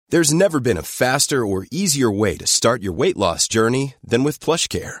There's never been a faster or easier way to start your weight loss journey than with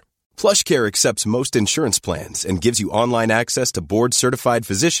PlushCare. PlushCare accepts most insurance plans and gives you online access to board-certified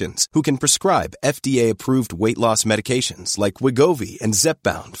physicians who can prescribe FDA-approved weight loss medications like Wegovy and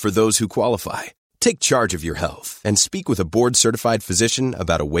Zepbound for those who qualify. Take charge of your health and speak with a board-certified physician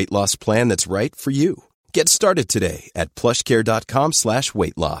about a weight loss plan that's right for you. Get started today at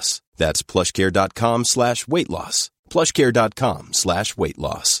plushcare.com/weight loss. That's plushcare.com/weight loss. plushcare.com/weight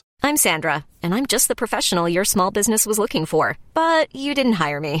loss. I'm Sandra, and I'm just the professional your small business was looking for. But you didn't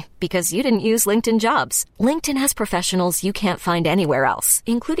hire me because you didn't use LinkedIn Jobs. LinkedIn has professionals you can't find anywhere else,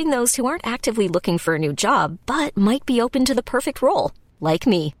 including those who aren't actively looking for a new job, but might be open to the perfect role, like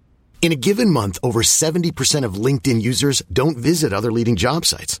me. In a given month, over 70% of LinkedIn users don't visit other leading job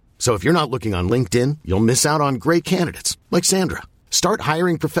sites. So if you're not looking on LinkedIn, you'll miss out on great candidates like Sandra. Start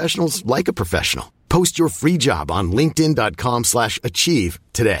hiring professionals like a professional. Post your free job on linkedin.com/achieve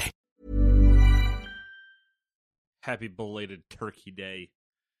today. Happy belated Turkey Day.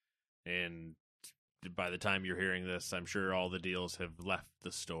 And by the time you're hearing this, I'm sure all the deals have left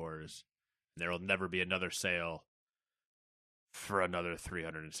the stores. There will never be another sale for another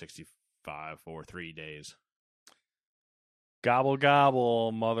 365 or 3 days. Gobble,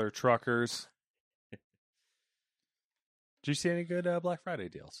 gobble, mother truckers. Did you see any good Black Friday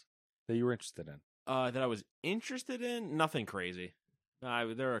deals that you were interested in? That I was interested in? Nothing crazy.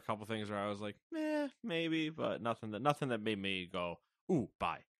 There are a couple things where I was like, maybe, but nothing that made me go, ooh,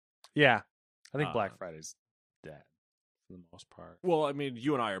 buy. Yeah. I think Black Friday's dead for the most part. Well, I mean,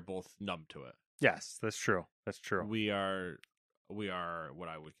 you and I are both numb to it. Yes, that's true. That's true. We are what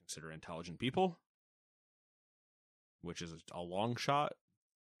I would consider intelligent people, which is a long shot,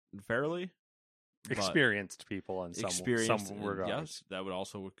 fairly. Experienced people in some regards. Yes, that would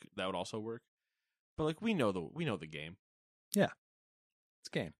also work. But like we know the game. Yeah. It's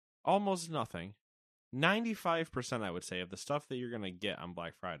game. Almost nothing. 95%, I would say, of the stuff that you're going to get on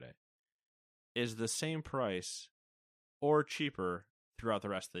Black Friday is the same price or cheaper throughout the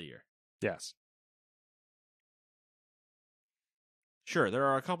rest of the year. Yes. Sure, there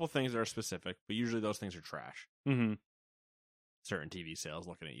are a couple things that are specific, but usually those things are trash. Mm-hmm. Certain TV sales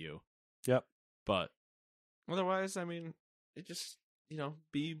looking at you. Yep. But otherwise, I mean, it just,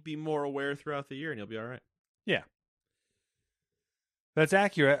 be more aware throughout the year and you'll be all right. Yeah. That's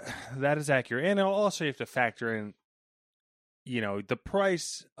accurate. That is accurate. And also you have to factor in, the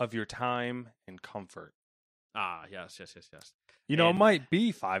price of your time and comfort. Ah, yes. It might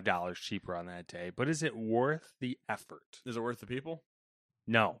be $5 cheaper on that day, but is it worth the effort? Is it worth the people?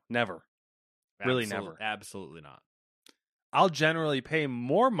 No, never. Really never. Absolutely not. I'll generally pay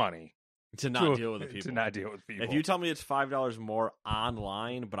more money to not deal with the people. To not deal with people. If you tell me it's $5 more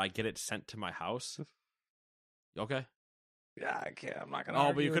online, but I get it sent to my house, okay. Yeah, I can't. I'm not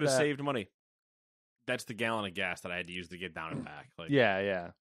gonna. But you could have saved money. That's the gallon of gas that I had to use to get down and back.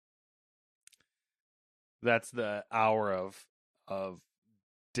 Yeah. That's the hour of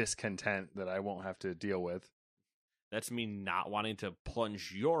discontent that I won't have to deal with. That's me not wanting to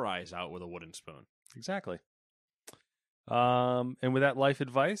plunge your eyes out with a wooden spoon. Exactly. And with that life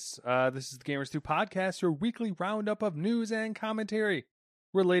advice, this is the Gamers 2 Podcast, your weekly roundup of news and commentary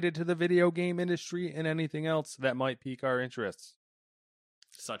related to the video game industry and anything else that might pique our interests.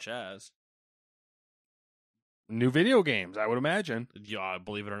 Such as? New video games, I would imagine. Yeah,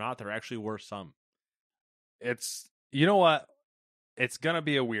 believe it or not, there actually were some. It's, you know what? It's going to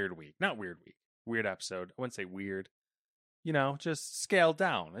be a weird week. Not weird week. Weird episode. I wouldn't say weird. Just scaled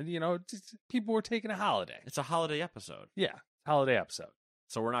down. People were taking a holiday. It's a holiday episode. Yeah, holiday episode.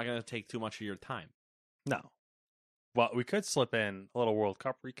 So we're not going to take too much of your time. No. Well, we could slip in a little World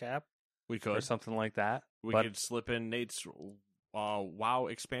Cup recap. We could. Or something like that. We could slip in Nate's WoW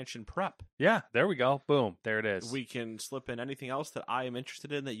expansion prep. Yeah, there we go. Boom. There it is. We can slip in anything else that I am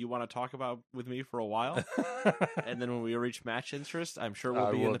interested in that you want to talk about with me for a while. And then when we reach match interest, I'm sure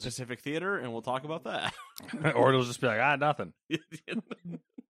we'll be in the Pacific Theater and we'll talk about that. Or it'll just be like, nothing.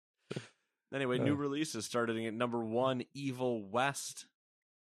 Anyway, new releases starting at number 1, Evil West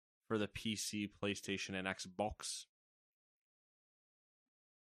for the PC, PlayStation, and Xbox.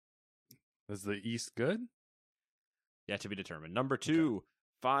 Is the East good? Yet to be determined. Number 2,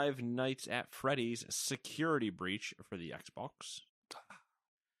 Five Nights at Freddy's Security Breach for the Xbox.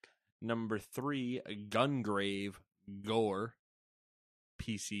 Number 3, Gungrave Gore,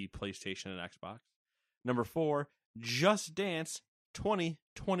 PC, PlayStation, and Xbox. Number 4, Just Dance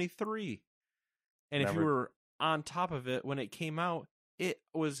 2023. And if you were on top of it when it came out, it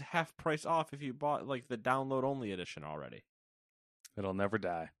was half price off if you bought the download only edition already. It'll never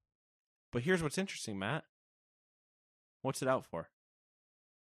die. But here's what's interesting, Matt. What's it out for?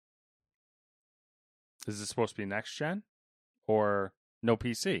 Is this supposed to be next gen or no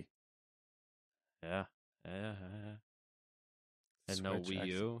PC? Yeah. And no Switch Wii X-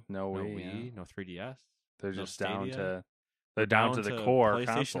 U, no no Wii, Wii, yeah. no 3DS. They're No just down Stadia? to they're down to the core PlayStation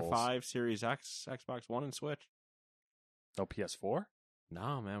consoles. 5, Series X, Xbox One, and Switch. No PS4.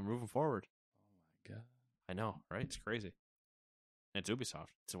 No, man, we're moving forward. Oh my god. I know, right? It's crazy. And it's Ubisoft,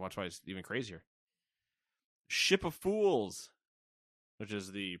 so that's why it's even crazier. Ship of Fools, which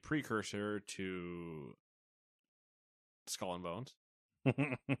is the precursor to Skull and Bones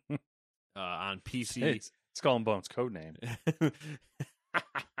on PC. It's Skull and Bones code name.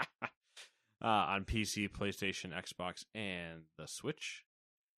 On PC, PlayStation, Xbox, and the Switch.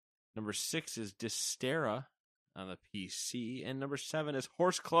 Number 6 is Dystera on the PC. And number 7 is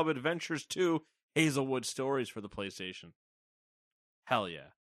Horse Club Adventures 2 Hazelwood Stories for the PlayStation. Hell yeah.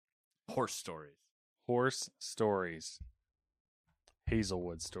 Horse stories. Horse stories.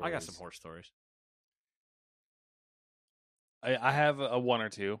 Hazelwood stories. I got some horse stories. I have a one or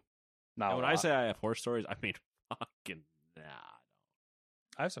two. Not And a when I lot. say I have horse stories, I mean fucking nah.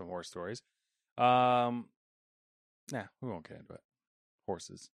 I have some horse stories. Nah, we won't get into it.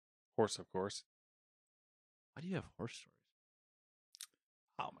 Horses. Horse, of course. Why do you have horse stories?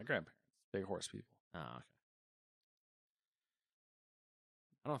 Oh, my grandparents. Big horse people. Oh, okay.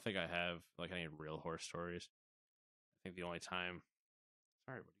 I don't think I have like any real horse stories. I think the only time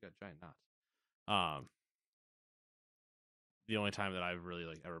sorry, but you got giant knots. The only time that I've really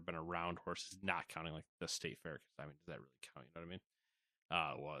like ever been around horses, not counting like the state fair, because I mean, does that really count? You know what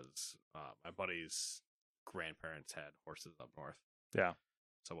I mean? Was my buddy's grandparents had horses up north. Yeah.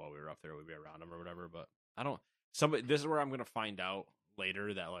 So while we were up there, we'd be around them or whatever. But I don't. This is where I'm gonna find out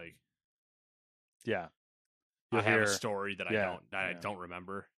later that like Yeah. I You'll have hear- a story that yeah, I yeah. don't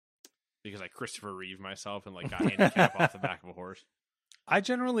remember because I Christopher Reeve myself and like got handicapped off the back of a horse. I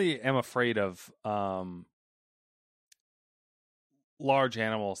generally am afraid of large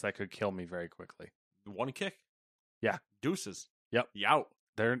animals that could kill me very quickly. One kick, Yeah. deuces. Yep. You out.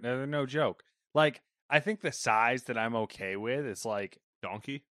 They're no joke. Like, I think the size that I'm okay with is like,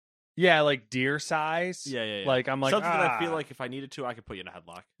 Donkey. yeah, like deer size. Yeah. Like, I'm like, something that I feel "Ah." like if I needed to, I could put you in a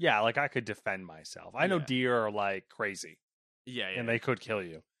headlock. Yeah, like I could defend myself. I know Yeah. deer are like crazy Yeah. and they could kill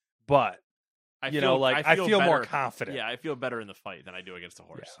you. But, I you know, like I feel more better- confident. Yeah, I feel better in the fight than I do against a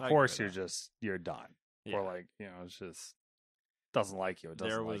horse. Yeah, I horse, agree you're with that. you're done. Yeah. Or like, you know, it's just doesn't like you. It doesn't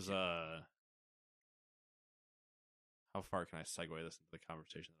There like was you. how far can I segue this into the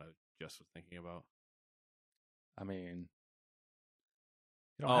conversation that I just was thinking about? I mean,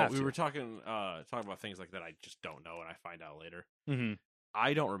 you don't Oh, have we to. were talking about things like that I just don't know and I find out later. Mm-hmm.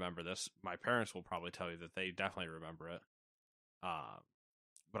 I don't remember this. My parents will probably tell you that they definitely remember it.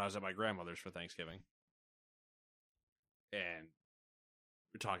 But I was at my grandmother's for Thanksgiving, and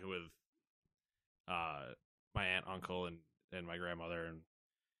we're talking with my aunt, uncle, and my grandmother, and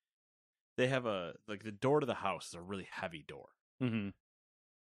they have the door to the house is a really heavy door Mm-hmm.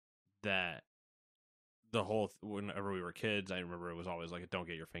 that the whole whenever we were kids, I remember it was always like, don't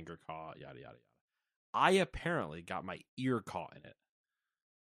get your finger caught, yada yada yada. I apparently got my ear caught in it.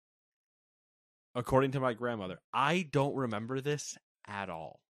 According to my grandmother, I don't remember this at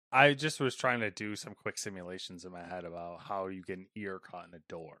all. I just was trying to do some quick simulations in my head about how you get an ear caught in a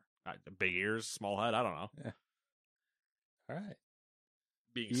door. Big ears, small head, I don't know. All right.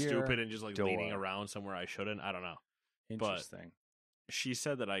 Being Ear, stupid and just like leaning door. around somewhere I shouldn't, I don't know. Interesting. She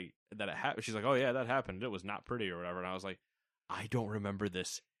said that it happened. She's like, oh yeah, that happened. It was not pretty or whatever. And I was like, I don't remember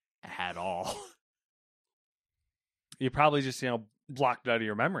this at all. You probably just, blocked it out of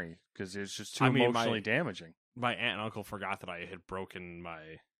your memory because it's just too I mean, emotionally damaging. My aunt and uncle forgot that I had broken my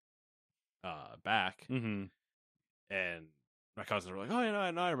back, Mm-hmm. and my cousins were like, "Oh, yeah,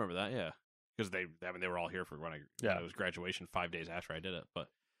 no, I remember that, yeah," because they were all here for when it was graduation 5 days after I did it. But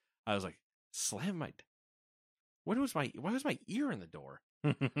I was like, "Slam my! Why was my ear in the door?"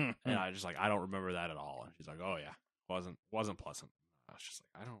 And I just like, I don't remember that at all. And she's like, "Oh yeah, wasn't pleasant." I was just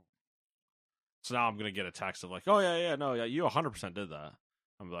like, I don't. So now I'm gonna get a text of like, "Oh yeah, no, yeah, you 100% did that."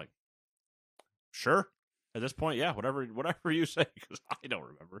 I'm like, sure. At this point, yeah, whatever you say, because I don't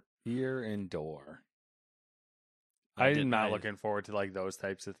remember. Ear and door. I I'm did- not I- looking forward to like those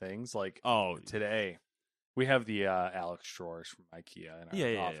types of things. Like Oh, today, we have the Alex drawers from IKEA in our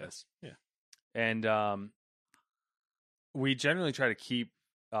yeah. office. Yeah. And we generally try to keep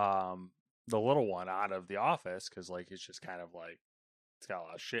the little one out of the office because like it's just kind of like it's got a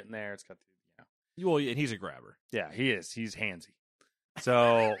lot of shit in there. It's got the Well, and he's a grabber. yeah, he is. He's handsy.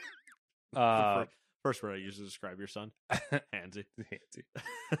 So First word I use to describe your son, handsy.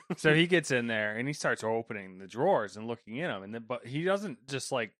 so he gets in there and he starts opening the drawers and looking in them, but he doesn't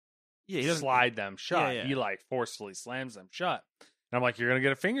just like he doesn't slide them shut. Yeah. He like forcefully slams them shut. And I'm like, you're gonna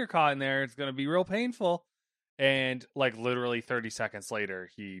get a finger caught in there. It's gonna be real painful. And like literally 30 seconds later,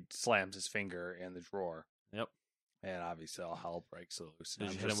 he slams his finger in the drawer. Yep. And obviously all hell breaks loose. Did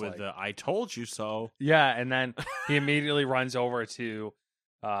I'm you hit him just with like- the "I told you so"? Yeah, and then he immediately runs over to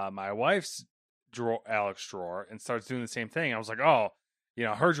my wife's drawer, Alex drawer, and starts doing the same thing. I was like, oh,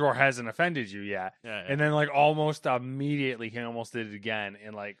 her drawer hasn't offended you yet. Yeah. And then like almost immediately he almost did it again,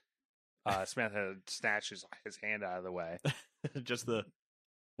 and like Smith had snatched his hand out of the way. Just the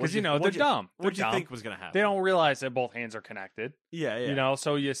Because they're dumb. What do you dumb. think was going to happen? They don't realize that both hands are connected. Yeah.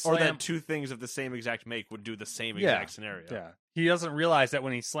 So you slam. Or that two things of the same exact make would do the same exact scenario. Yeah. He doesn't realize that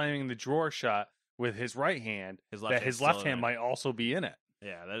when he's slamming the drawer shut with his right hand, His left that his hand's left still in hand it. might also be in it.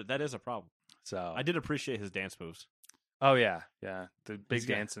 Yeah, that is a problem. So I did appreciate his dance moves. Oh yeah. The big He's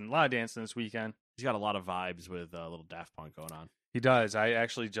got- dancing, a lot of dancing this weekend. He's got a lot of vibes with a little Daft Punk going on. He does. I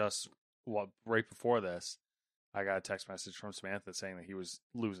actually just right before this, I got a text message from Samantha saying that he was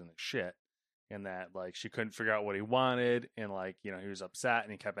losing his shit and that like she couldn't figure out what he wanted and like he was upset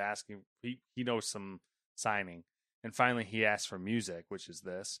and he kept asking. He knows some signing and finally he asked for music, which is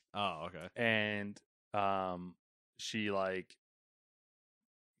this. Oh, okay. And she like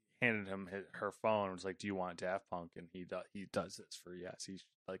handed him her phone and was like, "Do you want Daft Punk?" And he does this for yes. He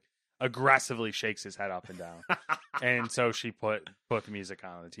like aggressively shakes his head up and down. And so she put the music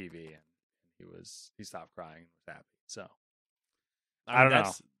on the TV and he stopped crying and was happy. So I don't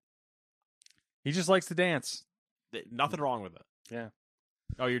know. He just likes to dance. Nothing wrong with it. Yeah.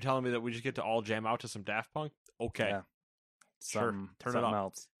 Oh, you're telling me that we just get to all jam out to some Daft Punk? Okay. Yeah. Sure. Turn it something up.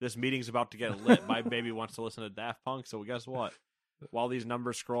 else. This meeting's about to get lit. My baby wants to listen to Daft Punk, so guess what? While these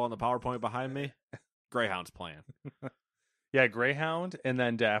numbers scroll on the PowerPoint behind me, Greyhound's playing. Yeah, Greyhound and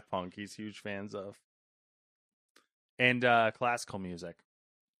then Daft Punk. He's huge fans of. And classical music.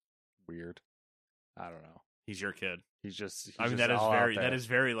 Weird. I don't know. He's your kid. He's just. that is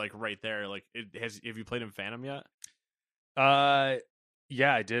very like right there. Like, have you played him Phantom yet?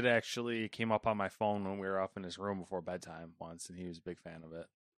 Yeah, I did actually. It came up on my phone when we were up in his room before bedtime once, and he was a big fan of it.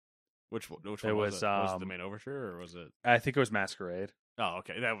 Which one was It it? was, Was it the main overture or was it? I think it was Masquerade. Oh,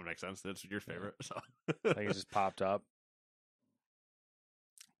 okay, that would make sense. That's your favorite. So I think it just popped up.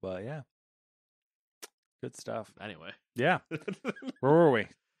 But yeah, good stuff. Anyway, Yeah, where were we?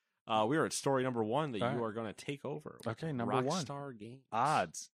 we are at story number 1 that All you right. are going to take over. Okay, number one. Rockstar Games.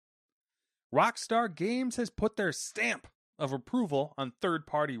 Odds. Rockstar Games has put their stamp of approval on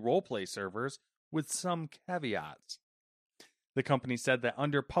third-party roleplay servers with some caveats. The company said that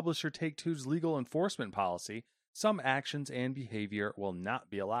under publisher Take-Two's legal enforcement policy, some actions and behavior will not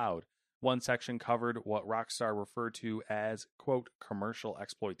be allowed. One section covered what Rockstar referred to as, quote, commercial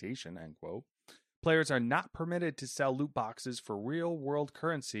exploitation, end quote. Players are not permitted to sell loot boxes for real-world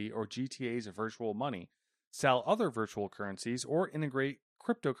currency or GTA's virtual money, sell other virtual currencies, or integrate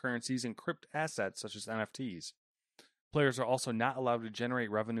cryptocurrencies and crypt assets such as NFTs. Players are also not allowed to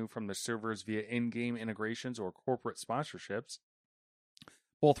generate revenue from the servers via in-game integrations or corporate sponsorships.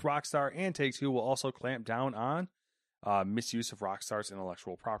 Both Rockstar and Take-Two will also clamp down on misuse of Rockstar's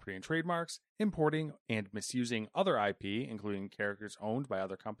intellectual property and trademarks, importing and misusing other IP, including characters owned by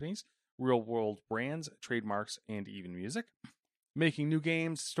other companies, real-world brands, trademarks, and even music, making new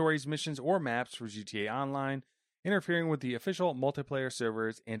games, stories, missions, or maps for GTA Online, interfering with the official multiplayer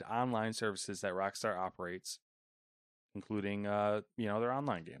servers and online services that Rockstar operates, including, their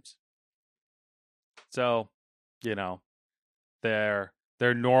online games. So, their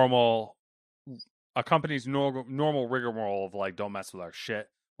normal, a company's normal rigmarole of like, don't mess with our shit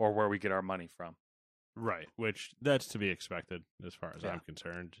or where we get our money from. Right, which that's to be expected as far as Yeah. I'm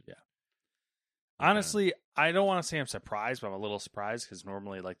concerned. Yeah. Honestly, I don't want to say I'm surprised, but I'm a little surprised because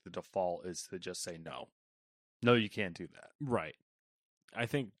normally, like, the default is to just say no. No, you can't do that. Right. I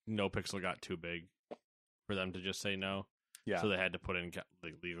think NoPixel got too big for them to just say no. Yeah. So they had to put in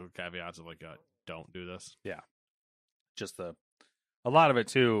legal caveats of like, don't do this. Just a lot of it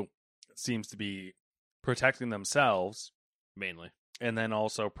too seems to be protecting themselves Mainly. and then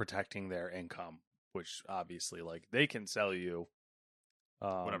also protecting their income, which obviously, like, they can sell you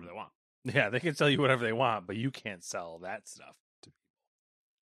Whatever they want. Yeah, they can sell you whatever they want, but you can't sell that stuff to people.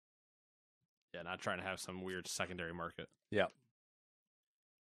 Yeah, not trying to have some weird secondary market. Yep.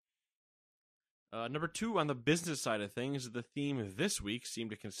 Number 2, on the business side of things, the theme this week seemed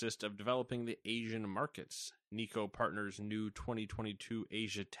to consist of developing the Asian markets. Nico Partners' new 2022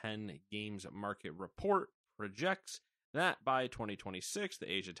 Asia 10 Games Market Report projects that by 2026, the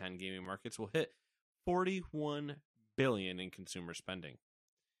Asia 10 gaming markets will hit $41 billion in consumer spending.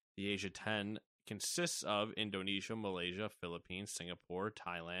 The Asia 10 consists of Indonesia, Malaysia, Philippines, Singapore,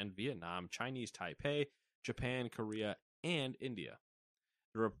 Thailand, Vietnam, Chinese Taipei, Japan, Korea, and India.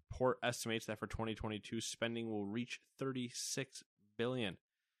 The report estimates that for 2022, spending will reach $36 billion.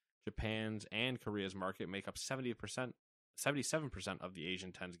 Japan's and Korea's market make up 77% of the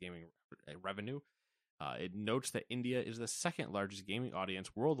Asian 10's gaming revenue. It notes that India is the second largest gaming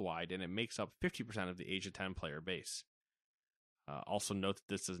audience worldwide, and it makes up 50% of the Asia 10 player base. Also note that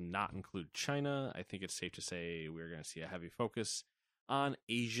this does not include China. I think it's safe to say we're going to see a heavy focus on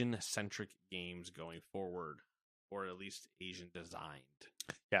Asian-centric games going forward, or at least Asian-designed.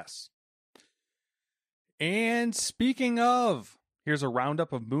 Yes. And speaking of, here's a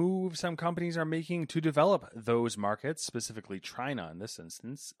roundup of moves some companies are making to develop those markets, specifically China in this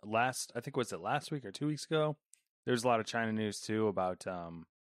instance. I think was it last week or 2 weeks ago? There's a lot of China news too about what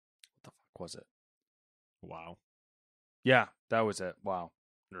the fuck was it? Wow. Yeah, that was it. Wow.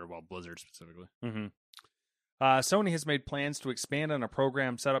 Or well, Blizzard specifically. Mm-hmm. Sony has made plans to expand on a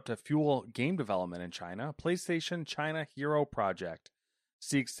program set up to fuel game development in China. PlayStation China Hero Project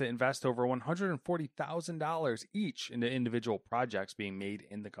seeks to invest over $140,000 each into individual projects being made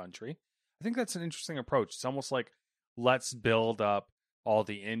in the country. I think that's an interesting approach. It's almost like, let's build up all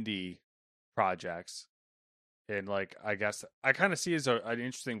the indie projects. And like, I guess I kind of see it as an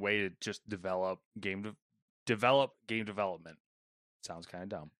interesting way to just develop game development. Sounds kind of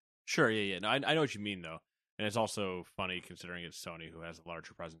dumb. Sure, yeah. No, I know what you mean, though. And it's also funny considering it's Sony, who has a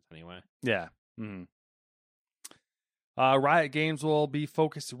larger presence anyway. Yeah. Mm-hmm. Riot Games will be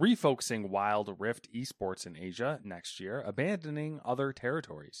refocusing Wild Rift esports in Asia next year, abandoning other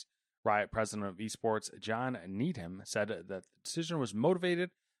territories. Riot president of esports John Needham said that the decision was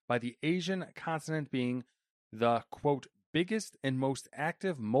motivated by the Asian continent being the, quote, biggest and most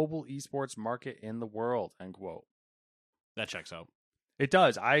active mobile esports market in the world, end quote. That checks out. It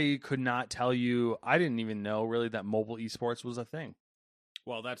does. I could not tell you. I didn't even know really that mobile esports was a thing.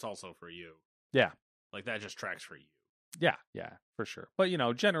 Well, that's also for you. Yeah. Like that just tracks for you. Yeah, for sure. But,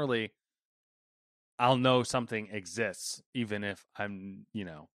 generally, I'll know something exists, even if I'm, You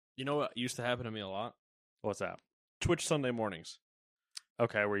know what used to happen to me a lot? What's that? Twitch Sunday mornings.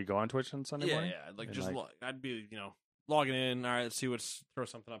 Okay, where you go on Twitch on Sunday morning? Yeah. I'd be, logging in. All right, let's see throw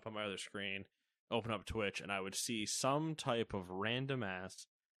something up on my other screen. Open up Twitch, and I would see some type of random-ass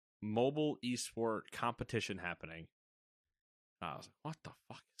mobile esport competition happening. I was like, what the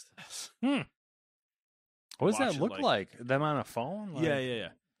fuck is this? What does that look like? Them on a phone? Yeah.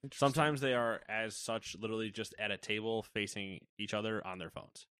 Sometimes they are as such, literally just at a table facing each other on their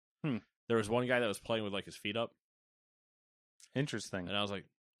phones. There was one guy that was playing with like his feet up. Interesting. And I was like,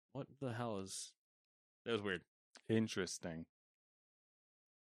 what the hell is... That was weird. Interesting.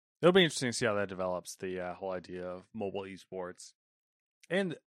 It'll be interesting to see how that develops, the whole idea of mobile esports.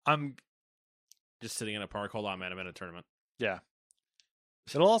 And I'm... Just sitting in a park. Hold on, man. I'm in a tournament. Yeah.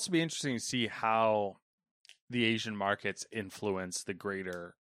 It'll also be interesting to see how the Asian markets influence the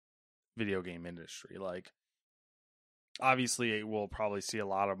greater video game industry. Like, obviously, we'll probably see a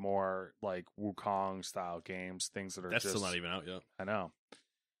lot of more like Wukong style games, things that are That's just... still not even out yet. I know.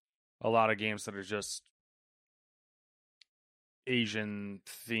 A lot of games that are just Asian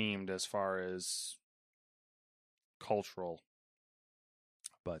themed as far as cultural.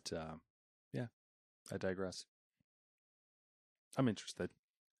 But, yeah, I digress. I'm interested.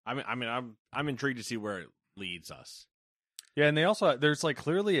 I'm intrigued to see where it leads us. Yeah, and they also, there's like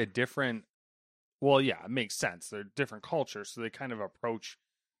clearly a different, well, yeah, it makes sense. They're different cultures, so they kind of approach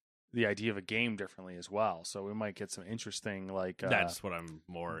the idea of a game differently as well. So we might get some interesting, like... That's what I'm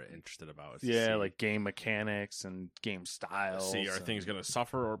more interested about. Yeah, like game mechanics and game styles. See, are things going to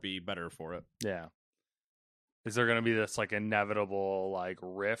suffer or be better for it? Yeah. Is there going to be this like inevitable like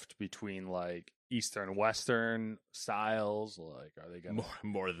rift between like Eastern Western styles? Like, are they going to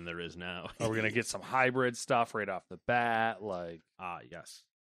more than there is now? Are we going to get some hybrid stuff right off the bat? Like, yes.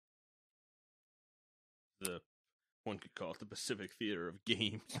 One could call it the Pacific Theater of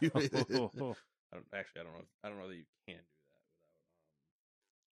games. I don't know. I don't know that you can do that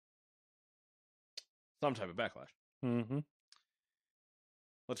without some type of backlash. Mm-hmm.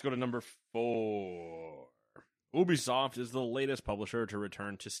 Let's go to number 4. Ubisoft is the latest publisher to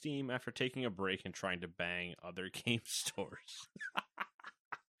return to Steam after taking a break and trying to bang other game stores.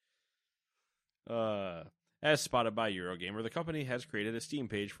 As spotted by Eurogamer, the company has created a Steam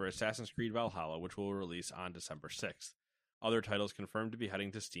page for Assassin's Creed Valhalla, which will release on December 6th. Other titles confirmed to be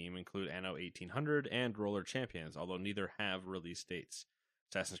heading to Steam include Anno 1800 and Roller Champions, although neither have release dates.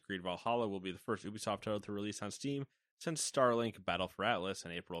 Assassin's Creed Valhalla will be the first Ubisoft title to release on Steam since Starlink Battle for Atlas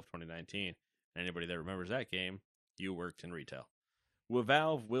in April of 2019. Anybody that remembers that game, you worked in retail.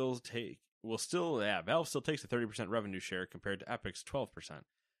 Valve will take Valve still takes a 30% revenue share compared to Epic's 12%.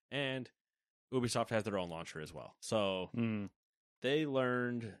 And Ubisoft has their own launcher as well. So they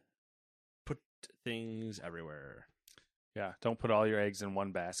learned put things everywhere. Yeah, don't put all your eggs in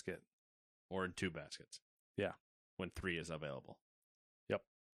one basket. Or in 2 baskets. Yeah. When 3 is available. Yep.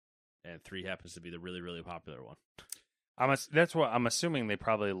 And 3 happens to be the really, really popular one. That's what I'm assuming. They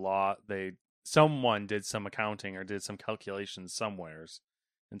probably someone did some accounting or did some calculations somewheres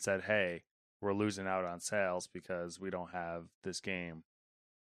and said, hey, we're losing out on sales because we don't have this game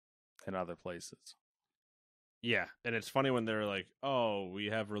in other places. Yeah, and it's funny when they're like, oh, we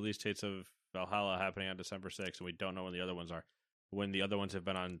have release dates of Valhalla happening on December 6th, and we don't know when the other ones are. When the other ones have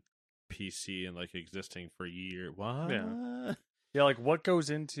been on PC and like existing for a year. What? Yeah, like what goes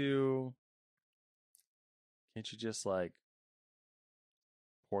into... Can't you just like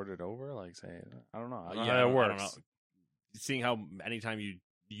port it over? Like say, I don't know. How it works. I don't know. Seeing how anytime you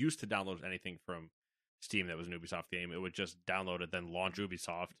used to download anything from Steam that was an Ubisoft game, it would just download it, then launch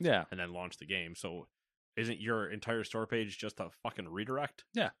Ubisoft, and then launch the game. So isn't your entire store page just a fucking redirect?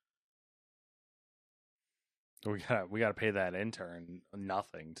 Yeah. We gotta pay that intern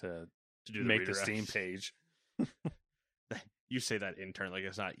nothing to do make the Steam page. You say that intern like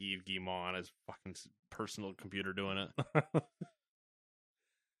it's not Yves Guillemot on his fucking personal computer doing it.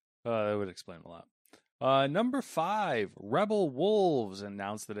 That would explain a lot. Number 5, Rebel Wolves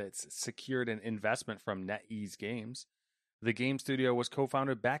announced that it's secured an investment from NetEase Games. The game studio was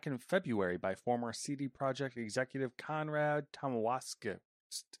co-founded back in February by former CD Projekt executive Konrad Tomaskiewicz,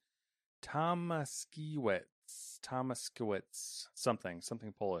 something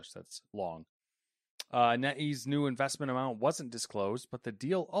Polish that's long. NetEase's new investment amount wasn't disclosed, but the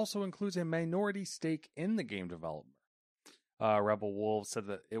deal also includes a minority stake in the game development. Rebel Wolves said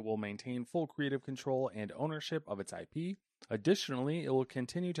that it will maintain full creative control and ownership of its IP. Additionally, it will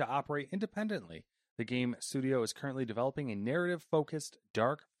continue to operate independently. The game studio is currently developing a narrative-focused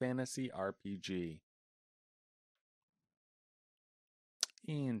dark fantasy RPG.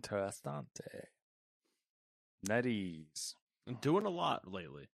 Interessante. NetEase. Doing a lot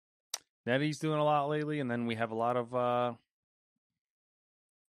lately. NetEase doing a lot lately, and then we have a lot of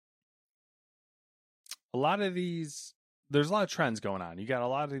these. There's a lot of trends going on. You got a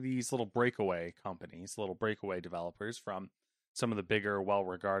lot of these little breakaway companies, little breakaway developers from some of the bigger,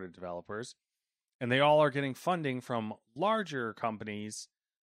 well-regarded developers, and they all are getting funding from larger companies.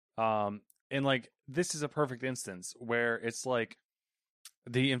 And like this is a perfect instance where it's like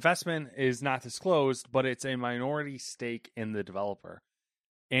the investment is not disclosed, but it's a minority stake in the developer.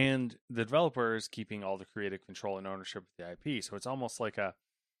 And the developer is keeping all the creative control and ownership of the IP. So it's almost like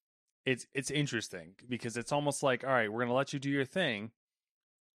it's interesting because it's almost like, all right, we're going to let you do your thing.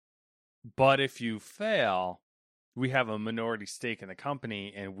 But if you fail, we have a minority stake in the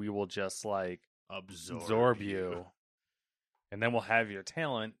company and we will just like absorb you. And then we'll have your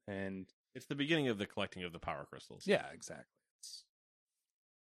talent. And it's the beginning of the collecting of the power crystals. Yeah, exactly.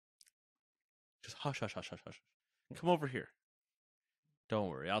 Just hush, hush, hush, hush, hush. Come over here. Don't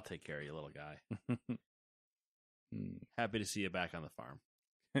worry, I'll take care of you, little guy. Happy to see you back on the farm.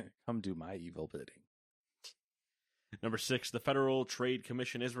 Come do my evil bidding. Number 6, the Federal Trade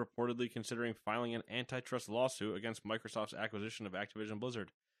Commission is reportedly considering filing an antitrust lawsuit against Microsoft's acquisition of Activision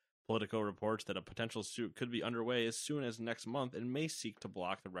Blizzard. Politico reports that a potential suit could be underway as soon as next month and may seek to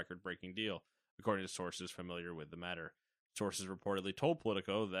block the record-breaking deal, according to sources familiar with the matter. Sources reportedly told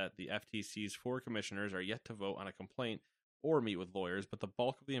Politico that the FTC's 4 commissioners are yet to vote on a complaint or meet with lawyers, but the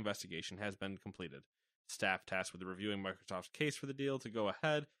bulk of the investigation has been completed. Staff tasked with reviewing Microsoft's case for the deal to go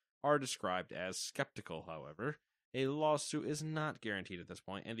ahead are described as skeptical, however. A lawsuit is not guaranteed at this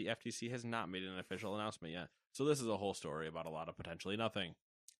point, and the FTC has not made an official announcement yet. So this is a whole story about a lot of potentially nothing.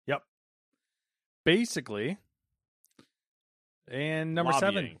 Yep. Basically, and number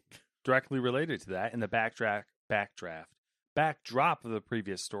Lobbying. 7, directly related to that, in the backdrop of the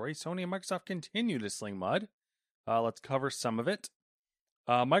previous story, Sony and Microsoft continue to sling mud. Let's cover some of it.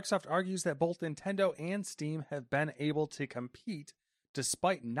 Microsoft argues that both Nintendo and Steam have been able to compete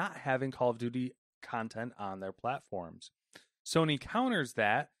despite not having Call of Duty content on their platforms. Sony counters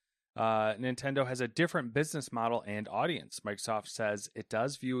that Nintendo has a different business model and audience. Microsoft says it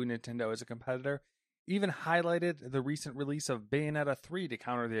does view Nintendo as a competitor, even highlighted the recent release of Bayonetta 3 to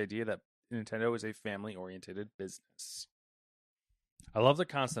counter the idea that Nintendo is a family-oriented business. I love the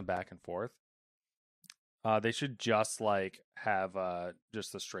constant back and forth. They should just like have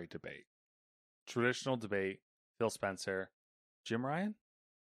just a straight debate. Traditional debate, Phil Spencer, Jim Ryan?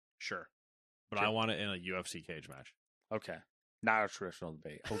 Sure. But I want it in a UFC cage match. Okay. Not a traditional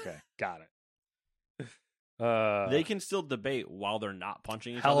debate. Okay. Got it. They can still debate while they're not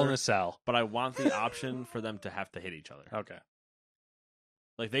punching each Hell other. in a Cell. But I want the option for them to have to hit each other. Okay.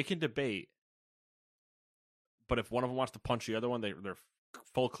 Like, they can debate, but if one of them wants to punch the other one, they're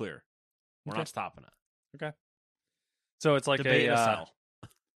full clear. We're not stopping it. Okay. So it's like Debate in a cell.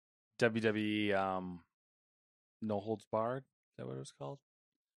 WWE No Holds Barred. Is that what it was called?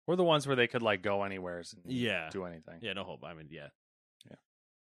 Or the ones where they could like go anywhere and do anything. Yeah, no hope. I mean, yeah.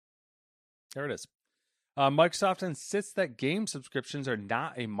 There it is. Microsoft insists that game subscriptions are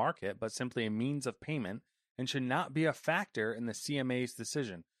not a market, but simply a means of payment and should not be a factor in the CMA's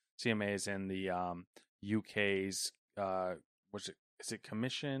decision. CMA is in the UK's, is it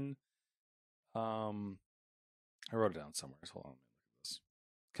commission? I wrote it down somewhere. So hold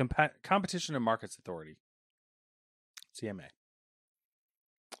on. Competition and Markets Authority. CMA.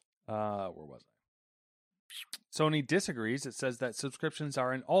 Where was I? Sony disagrees. It says that subscriptions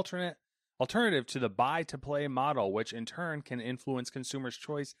are an alternative to the buy-to-play model, which in turn can influence consumers'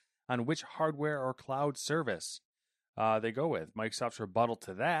 choice on which hardware or cloud service they go with. Microsoft's rebuttal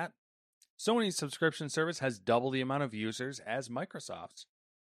to that: Sony's subscription service has double the amount of users as Microsoft's.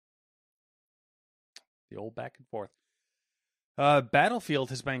 The old back and forth. Battlefield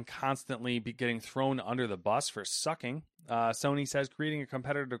has been constantly getting thrown under the bus for sucking. Sony says creating a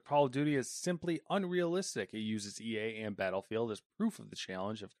competitor to Call of Duty is simply unrealistic. It uses EA and Battlefield as proof of the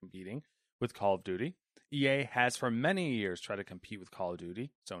challenge of competing with Call of Duty. EA has for many years tried to compete with Call of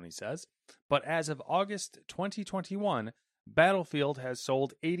Duty, Sony says. But as of August 2021, Battlefield has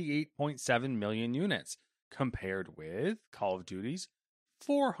sold 88.7 million units, compared with Call of Duty's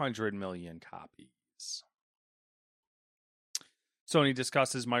 400 million copies. Sony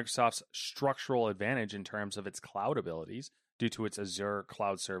discusses Microsoft's structural advantage in terms of its cloud abilities due to its Azure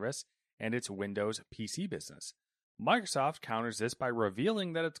cloud service and its Windows PC business. Microsoft counters this by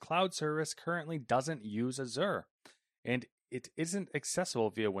revealing that its cloud service currently doesn't use Azure, and it isn't accessible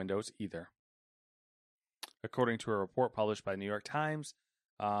via Windows either. According to a report published by New York Times,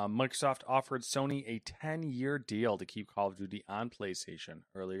 Microsoft offered Sony a 10-year deal to keep Call of Duty on PlayStation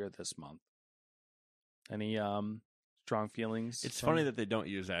earlier this month. Any strong feelings? It's funny that they don't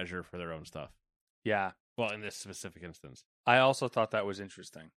use Azure for their own stuff. Yeah. Well, in this specific instance. I also thought that was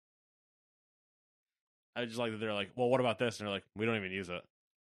interesting. I just like that they're like, well, what about this? And they're like, we don't even use it.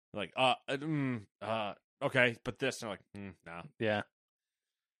 They're like, okay, but this. And they're like, no. Yeah.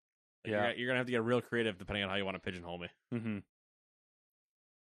 Like, you're going to have to get real creative depending on how you want to pigeonhole me. Mm-hmm.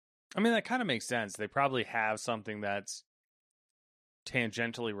 I mean, that kind of makes sense. They probably have something that's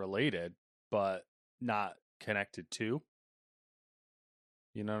tangentially related, but not connected to.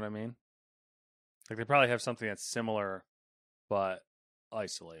 You know what I mean? Like, they probably have something that's similar, but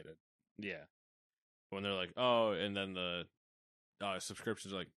isolated. Yeah. When they're like, oh, and then the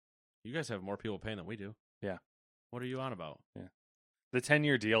subscriptions are like, you guys have more people paying than we do. Yeah. What are you on about? Yeah. The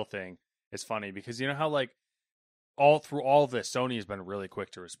 10-year deal thing is funny because you know how, like, all through all of this, Sony has been really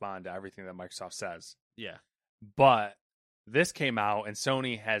quick to respond to everything that Microsoft says. Yeah. But this came out and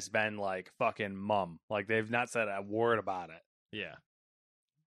Sony has been like fucking mum. Like, they've not said a word about it. Yeah.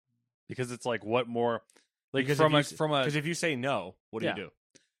 Because it's like, what more? Like, because if you say no, what do you do?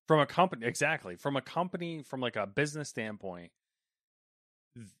 From a company, exactly. From a company, from like a business standpoint,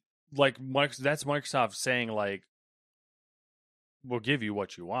 like that's Microsoft saying like, we'll give you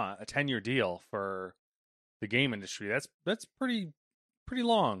what you want. A 10-year deal for the game industry. That's pretty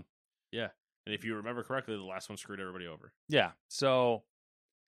long. Yeah. And if you remember correctly, the last one screwed everybody over. Yeah. So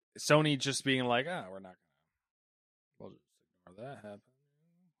Sony just being like, we're not gonna, we'll just ignore that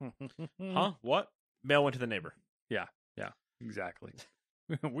happen. Huh? What? Mail went to the neighbor. Yeah. Exactly.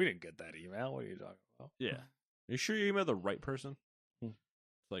 We didn't get that email. What are you talking about? Yeah. Are you sure you emailed the right person? It's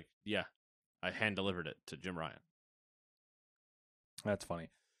like, yeah, I hand delivered it to Jim Ryan. That's funny.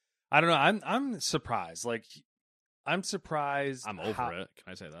 I don't know. I'm surprised. Like, I'm surprised. I'm over it.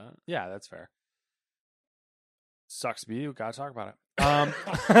 Can I say that? Yeah, that's fair. Sucks to be you. Gotta talk about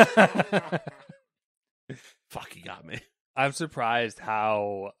it. Fuck, you got me. I'm surprised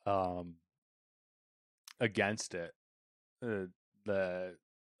how against it the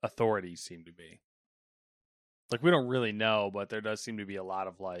authorities seem to be. Like, we don't really know, but there does seem to be a lot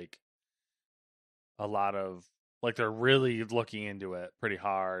of they're really looking into it pretty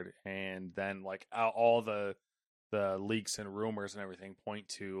hard, and then like all the leaks and rumors and everything point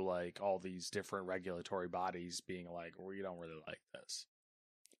to like all these different regulatory bodies being like, we don't really like this.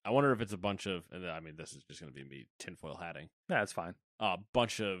 I wonder if it's a bunch of, and I mean, this is just going to be me tinfoil hatting. Yeah, that's fine. A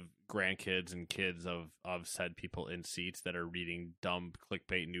bunch of grandkids and kids of said people in seats that are reading dumb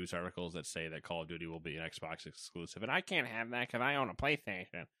clickbait news articles that say that Call of Duty will be an Xbox exclusive, and I can't have that because I own a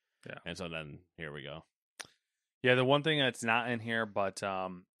PlayStation. Yeah. And so then here we go. Yeah, the one thing that's not in here, but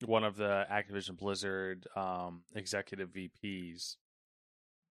one of the Activision Blizzard executive VPs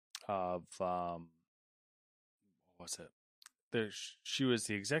of what was it? She was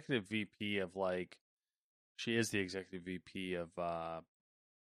the executive VP of she is the executive VP of was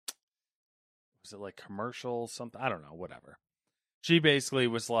it like commercial something? I don't know, whatever. She basically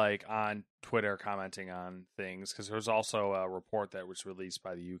was on Twitter commenting on things because there was also a report that was released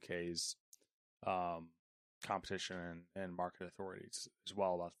by the UK's competition and market authorities as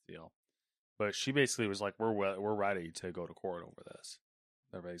well about the deal. But she basically was like, we're ready to go to court over this.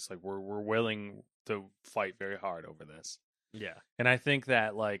 They're basically like, we're willing to fight very hard over this. Yeah. And I think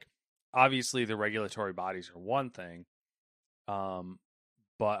that obviously the regulatory bodies are one thing.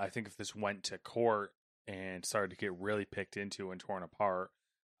 But I think if this went to court and started to get really picked into and torn apart,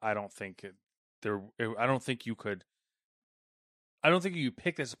 I don't think you could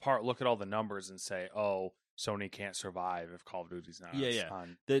pick this apart, look at all the numbers and say, oh, Sony can't survive if Call of Duty's not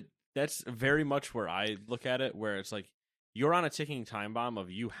on. That's very much where I look at it, where it's like you're on a ticking time bomb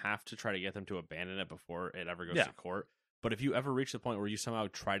of you have to try to get them to abandon it before it ever goes to court. But if you ever reach the point where you somehow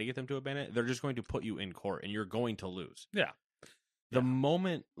try to get them to abandon it, they're just going to put you in court and you're going to lose. Yeah. The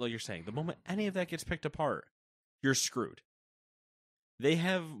moment, like you're saying, the moment any of that gets picked apart, you're screwed. They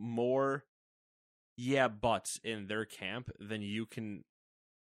have more buts in their camp than you can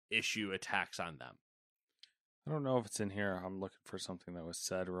issue attacks on them. I don't know if it's in here. I'm looking for something that was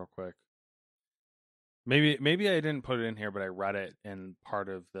said real quick. Maybe I didn't put it in here, but I read it in part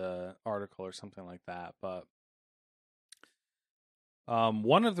of the article or something like that. But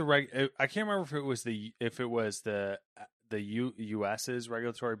one of the I can't remember if it was the US's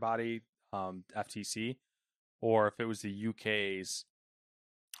regulatory body, FTC, or if it was the UK's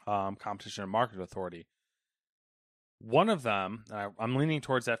Competition and Market Authority. One of them, I'm leaning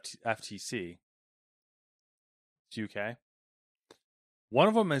towards FTC. It's UK. One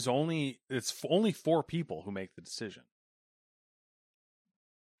of them is only 4 people who make the decision.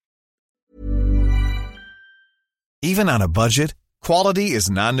 Even on a budget, quality is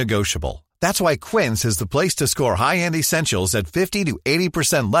non-negotiable. That's why Quince is the place to score high-end essentials at 50 to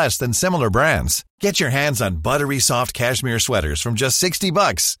 80% less than similar brands. Get your hands on buttery soft cashmere sweaters from just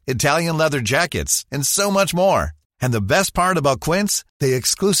 $60, Italian leather jackets, and so much more. And the best part about Quince, they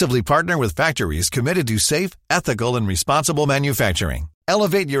exclusively partner with factories committed to safe, ethical, and responsible manufacturing.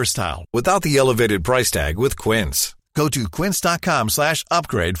 Elevate your style without the elevated price tag with Quince. Go to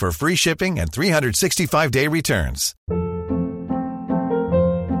quince.com/upgrade for free shipping and 365-day returns.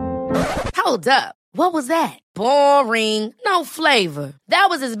 Hold up. What was that? Boring. No flavor. That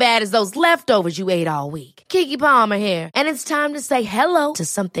was as bad as those leftovers you ate all week. Keke Palmer here, and it's time to say hello to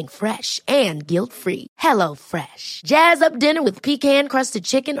something fresh and guilt-free. Hello Fresh. Jazz up dinner with pecan-crusted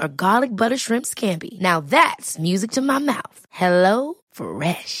chicken or garlic butter shrimp scampi. Now that's music to my mouth. Hello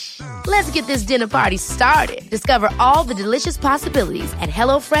Fresh. Let's get this dinner party started. Discover all the delicious possibilities at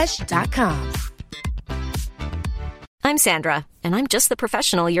HelloFresh.com. I'm Sandra, and I'm just the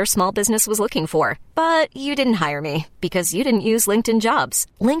professional your small business was looking for. But you didn't hire me because you didn't use LinkedIn Jobs.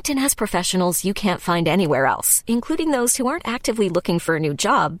 LinkedIn has professionals you can't find anywhere else, including those who aren't actively looking for a new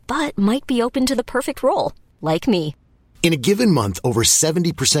job, but might be open to the perfect role, like me. In a given month, over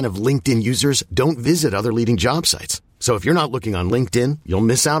 70% of LinkedIn users don't visit other leading job sites. So if you're not looking on LinkedIn, you'll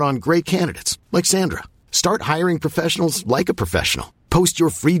miss out on great candidates like Sandra. Start hiring professionals like a professional. Post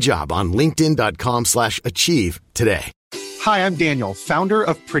your free job on linkedin.com/achieve today. Hi, I'm Daniel, founder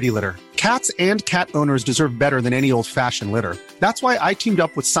of Pretty Litter. Cats and cat owners deserve better than any old-fashioned litter. That's why I teamed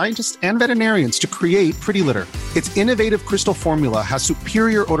up with scientists and veterinarians to create Pretty Litter. Its innovative crystal formula has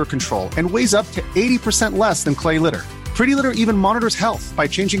superior odor control and weighs up to 80% less than clay litter. Pretty Litter even monitors health by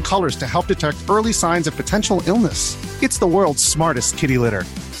changing colors to help detect early signs of potential illness. It's the world's smartest kitty litter.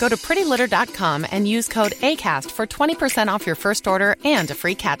 Go to prettylitter.com and use code ACAST for 20% off your first order and a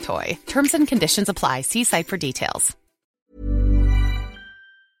free cat toy. Terms and conditions apply. See site for details.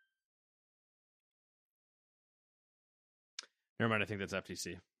 Never mind, I think that's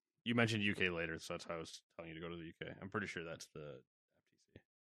FTC. You mentioned UK later, so that's how I was telling you to go to the UK. I'm pretty sure that's the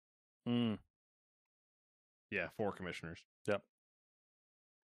FTC. Yeah, 4 commissioners. Yep.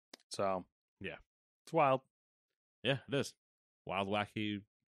 So, yeah. It's wild. Yeah, it is. Wild, wacky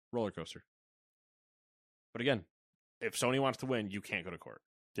roller coaster. But again, if Sony wants to win, you can't go to court.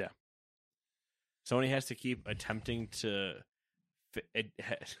 Yeah. Sony has to keep attempting to...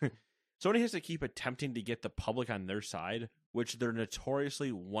 Sony has to keep attempting to get the public on their side, which they're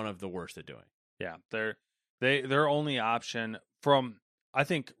notoriously one of the worst at doing. Yeah, their only option from... I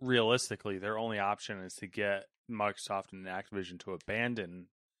think realistically, their only option is to get Microsoft and Activision to abandon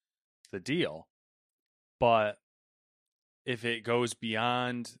the deal. But if it goes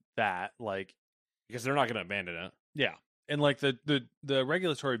beyond that, like, because they're not going to abandon it. yeah, and like the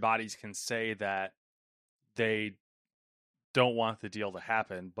regulatory bodies can say that they don't want the deal to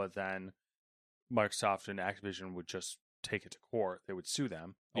happen, but then Microsoft and Activision would just take it to court. They would sue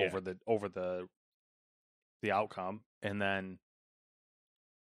them over the outcome, and then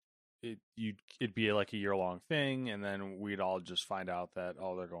it'd be like a year-long thing, and then we'd all just find out that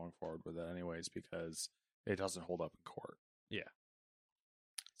they're going forward with it anyways because it doesn't hold up in court. Yeah.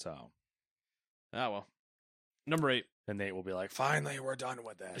 So, well, number 8, and Nate will be like, "Finally, we're done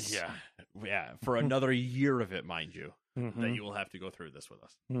with this." Yeah, for another year of it, mind you, that you will have to go through this with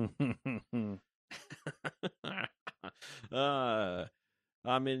us.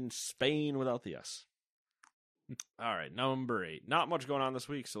 I'm in Spain without the S. All right, number 8. Not much going on this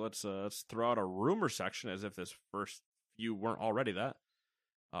week, so let's throw out a rumor section as if this first few weren't already that.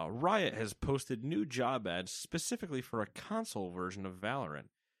 Riot has posted new job ads specifically for a console version of Valorant,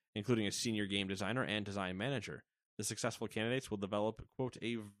 including a senior game designer and design manager. The successful candidates will develop, quote,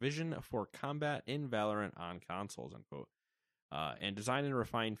 a vision for combat in Valorant on consoles, unquote, and design and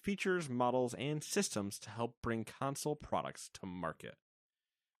refine features, models, and systems to help bring console products to market.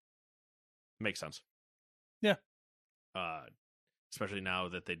 Makes sense. Yeah. Especially now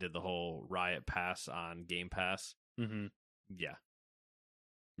that they did the whole Riot Pass on Game Pass. Mm-hmm. Yeah.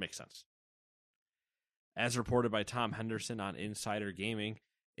 Makes sense. As reported by Tom Henderson on Insider Gaming,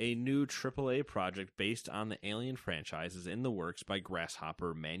 a new AAA project based on the Alien franchise is in the works by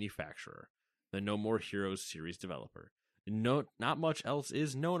Grasshopper Manufacturer, the No More Heroes series developer. Not much else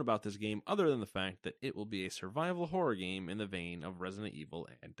is known about this game other than the fact that it will be a survival horror game in the vein of Resident Evil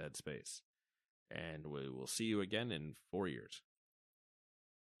and Dead Space. And we will see you again in 4 years.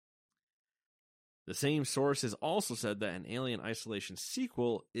 The same source has also said that an Alien Isolation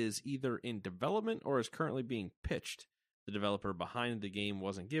sequel is either in development or is currently being pitched. The developer behind the game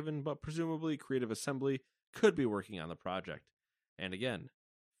wasn't given, but presumably Creative Assembly could be working on the project. And again,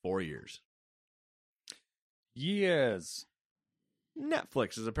 4 years. Years.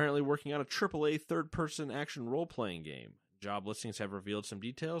 Netflix is apparently working on a AAA third-person action role-playing game. Job listings have revealed some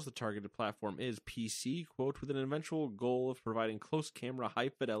details. The targeted platform is PC, quote, with an eventual goal of providing close camera,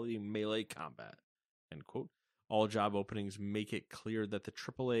 high-fidelity melee combat, end quote. All job openings make it clear that the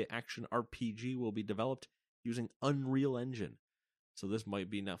AAA action RPG will be developed using Unreal Engine. So this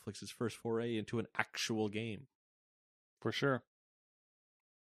might be Netflix's first foray into an actual game. For sure.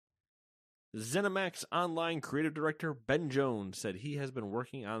 ZeniMax Online creative director Ben Jones said he has been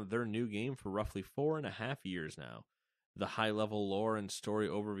working on their new game for roughly 4.5 years now. The high-level lore and story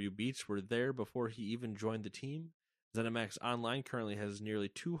overview beats were there before he even joined the team. ZeniMax Online currently has nearly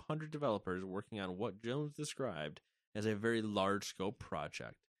 200 developers working on what Jones described as a very large-scope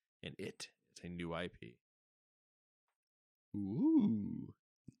project, and it is a new IP. Ooh,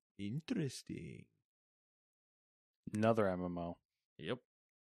 interesting. Another MMO. Yep.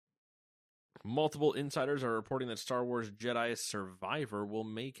 Multiple insiders are reporting that Star Wars Jedi Survivor will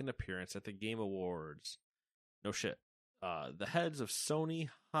make an appearance at the Game Awards. No shit. The heads of Sony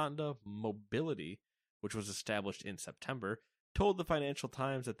Honda Mobility, which was established in September, told the Financial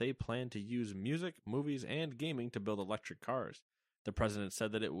Times that they plan to use music, movies, and gaming to build electric cars. The president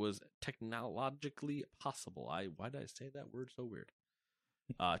said that it was technologically possible. Why did I say that word so weird?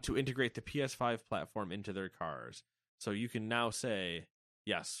 To integrate the PS5 platform into their cars. So you can now say,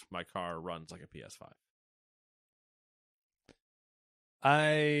 yes, my car runs like a PS5.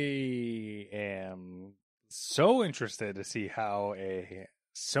 I am so interested to see how a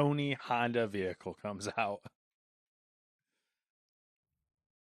Sony Honda vehicle comes out.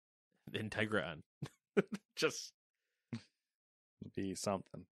 Integra N. Just It'll be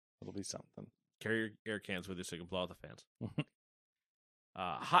something. It'll be something. Carry your air cans with you so you can blow out the fans.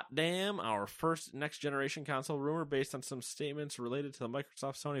 Hot damn, our first next-generation console rumor based on some statements related to the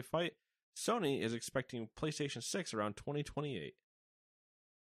Microsoft-Sony fight. Sony is expecting PlayStation 6 around 2028.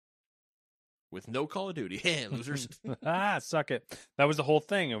 With no Call of Duty. Hey, losers. Suck it. That was the whole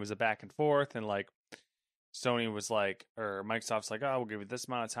thing. It was a back and forth, and like Sony was like, or Microsoft's like, oh, we'll give you this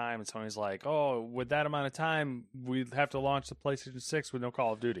amount of time, and Sony's like, oh, with that amount of time, we'd have to launch the PlayStation 6 with no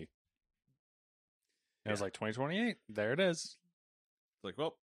Call of Duty. And it was like 2028. There it is. Like,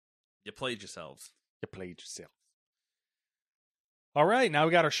 well, you played yourselves. You played yourself. All right, now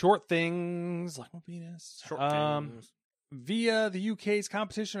we got our short things. Like my penis. Short things. Via the UK's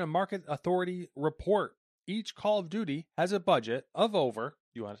Competition and Market Authority report, each Call of Duty has a budget of over,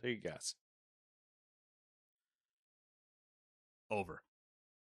 you want to take a guess? Over.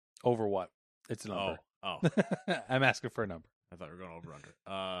 Over what? It's a number. Oh. I'm asking for a number. I thought we were going over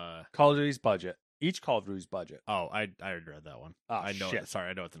under. Call of Duty's budget Each Call of Duty's budget. Oh, I already read that one. Oh, I know. shit. Sorry,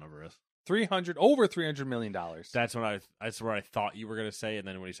 I know what the number is. Over $300 million. That's where I thought you were gonna say, and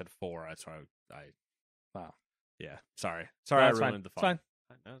then when you said 4, that's why I. Wow. Yeah. Sorry. No, I it's ruined fine. the It's fun.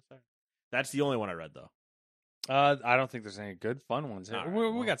 fine. No, sorry. That's the only one I read though. I don't think there's any good fun ones. All right, we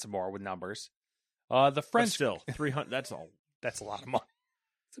well. got some more with numbers. The But French still 300. That's all. That's a lot of money.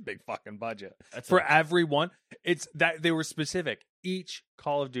 It's a big fucking budget That's for a- everyone. It's that they were specific. Each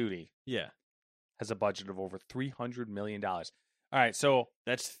Call of Duty Yeah. has a budget of over $300 million. All right, so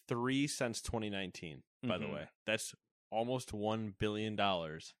That's 3 since 2019. By the Mhm. way, that's almost $1 billion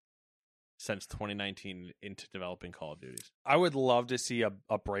since 2019 into developing Call of Duties. I would love to see a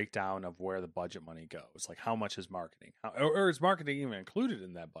breakdown of where the budget money goes. Like how much is marketing, or is marketing even included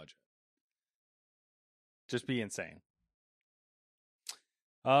in that budget? Just be insane.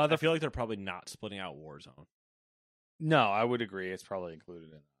 I feel like they're probably not splitting out Warzone. No, I would agree. It's probably included in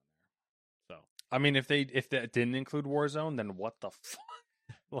there. So I mean, if that didn't include Warzone, then what the fuck?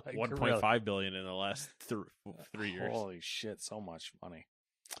 Like 1.5 billion in the last 3 years. Holy shit, so much money.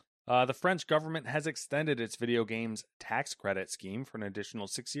 The French government has extended its video games tax credit scheme for an additional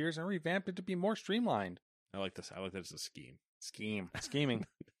 6 years and revamped it to be more streamlined. I like this. I like that it's a scheme. Scheming.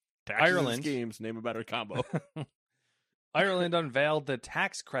 Taxes and Ireland. schemes. Name a better combo. Ireland unveiled the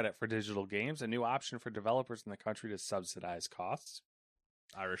tax credit for digital games, a new option for developers in the country to subsidize costs.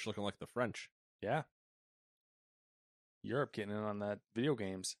 Irish looking like the French. Yeah. Europe getting in on that video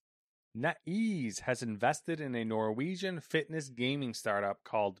games. NetEase has invested in a Norwegian fitness gaming startup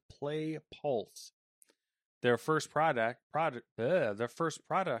called Play Pulse. Their first product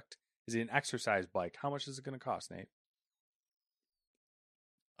is an exercise bike. How much is it going to cost, Nate?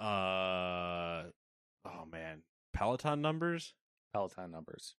 Oh man, Peloton numbers. Peloton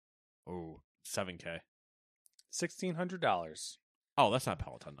numbers. Oh, $7K. $1,600 Oh, that's not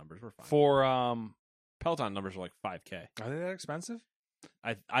Peloton numbers. We're fine. for Peloton numbers are like 5K. Are they that expensive?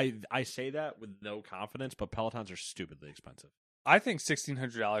 I say that with no confidence, but Pelotons are stupidly expensive. I think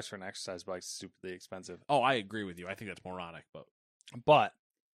 $1,600 for an exercise bike is stupidly expensive. Oh, I agree with you. I think that's moronic, But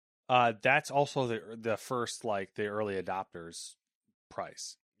that's also the first, like, the early adopters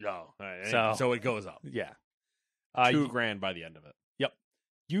price. no. So- So it goes up. Yeah. $2,000 by the end of it. Yep.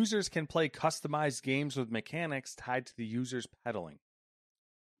 Users can play customized games with mechanics tied to the user's pedaling.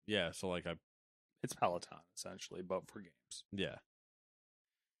 Yeah. So like It's Peloton, essentially, but for games. yeah.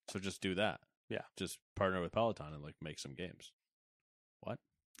 So just do that. Yeah. Just partner with Peloton and like make some games. What?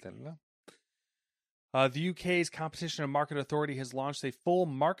 I don't know. The UK's Competition and Market Authority has launched a full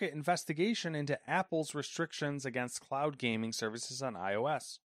market investigation into Apple's restrictions against cloud gaming services on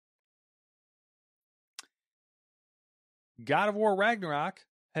iOS. God of War Ragnarok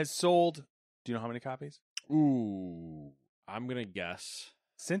has sold, do you know how many copies? Ooh. I'm gonna guess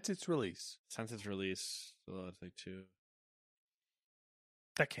Since its release. since its release. So it's like 2.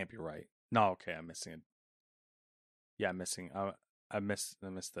 That can't be right. No, okay, I'm missing it. Yeah, I'm missing. I missed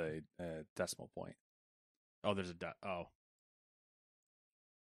the decimal point. Oh, there's a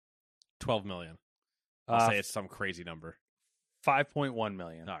 12 million. I'll say it's some crazy number. 5.1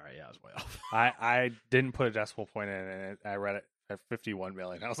 million. All right, yeah, I was way off. I didn't put a decimal point in it, and I read it at 51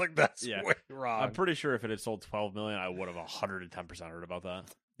 million. I was like, that's Yeah. way wrong. I'm pretty sure if it had sold 12 million, I would have 110% heard about that.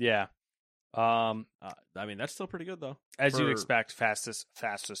 Yeah. I mean, that's still pretty good though. As you'd For- expect, fastest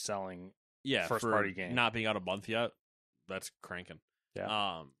selling. Yeah, first for party game. not being out a month yet, that's cranking.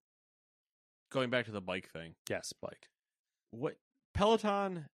 Yeah. Going back to the bike thing, Yes, bike. what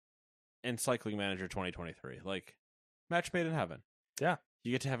Peloton and Cycling Manager 2023, like match made in heaven. Yeah.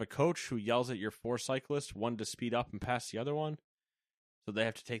 You get to have a coach who yells at your 4 cyclists, one to speed up and pass the other one. So they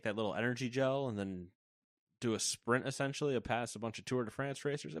have to take that little energy gel and then do a sprint essentially to pass a bunch of Tour de France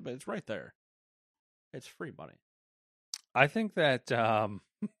racers. But it's right there. It's free money. I think that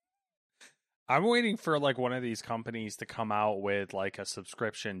I'm waiting for like one of these companies to come out with like a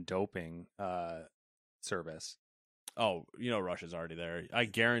subscription doping service. Oh, Russia's already there. I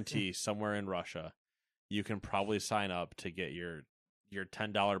guarantee somewhere in Russia, you can probably sign up to get your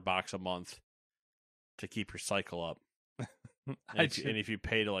 $10 box a month to keep your cycle up. And if you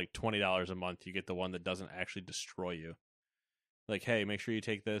pay to like $20 a month, you get the one that doesn't actually destroy you. Like, hey, make sure you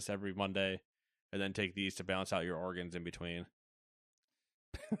take this every Monday, and then take these to balance out your organs in between.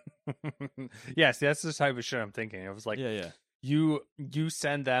 Yes, that's the type of shit I'm thinking. It was like, Yeah. you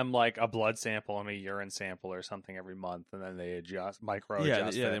send them like a blood sample and a urine sample or something every month, and then they micro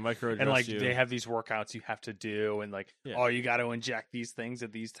adjust Yeah, it. they micro adjust And like you. they have these workouts you have to do, and like, Yeah. oh, you got to inject these things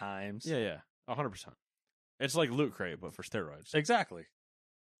at these times. Yeah, 100%. It's like Loot Crate, but for steroids. Exactly.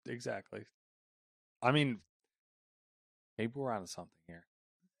 I mean, maybe we're onto something here.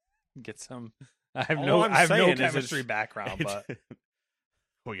 Get some I have All no I'm I have no saying is chemistry it's- background, but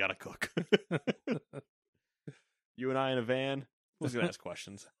we gotta cook. You and I in a van. Who's gonna ask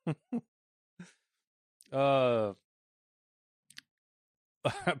questions?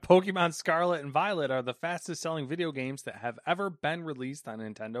 Pokemon Scarlet and Violet are the fastest selling video games that have ever been released on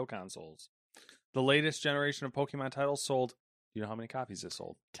Nintendo consoles. The latest generation of Pokemon titles sold, do you know how many copies it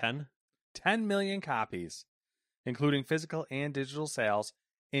sold? 10? 10 million copies, including physical and digital sales,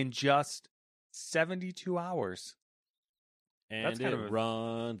 in just 72 hours. And That's kind it of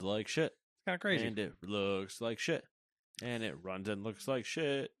runs like shit. It's kind of crazy. And it looks like shit. And it runs and looks like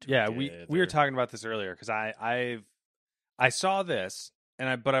shit. Yeah, we were together. talking about this earlier because I saw this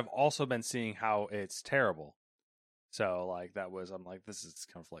but I've also been seeing how it's terrible. So like I'm like, this is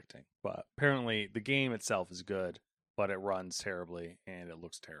conflicting. But apparently the game itself is good, but it runs terribly and it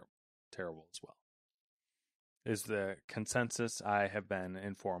looks terrible as well. Is the consensus I have been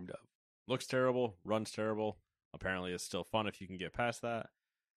informed of. Looks terrible, runs terrible. Apparently it's still fun if you can get past that.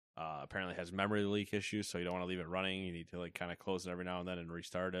 Apparently it has memory leak issues, so you don't want to leave it running. You need to like kind of close it every now and then and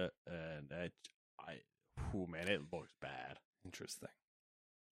restart it. And man, it looks bad. Interesting.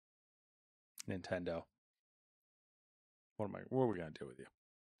 Nintendo. What are we gonna do with you?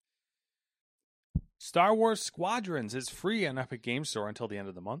 Star Wars Squadrons is free on Epic Games Store until the end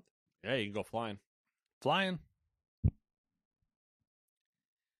of the month. Yeah, you can go flying. Flying.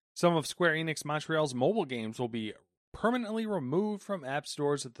 Some of Square Enix Montreal's mobile games will be permanently removed from app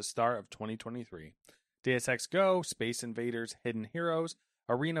stores at the start of 2023. Deus Ex Go, Space Invaders, Hidden Heroes,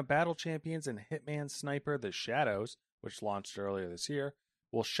 Arena Battle Champions, and Hitman Sniper The Shadows, which launched earlier this year,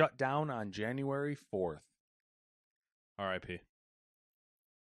 will shut down on January 4th. R.I.P.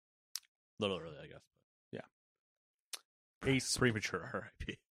 Little early, I guess. Yeah. Premature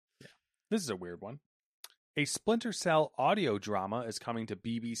R.I.P. Yeah. This is a weird one. A Splinter Cell audio drama is coming to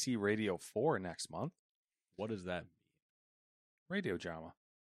BBC Radio 4 next month. What does that mean? Radio drama.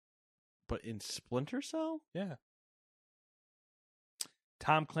 But in Splinter Cell? Yeah.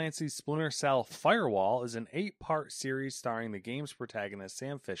 Tom Clancy's Splinter Cell Firewall is an 8-part series starring the game's protagonist,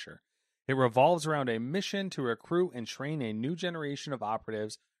 Sam Fisher. It revolves around a mission to recruit and train a new generation of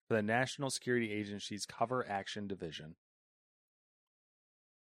operatives for the National Security Agency's Cover Action Division.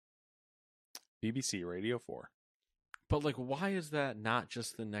 BBC Radio 4. But, like, why is that not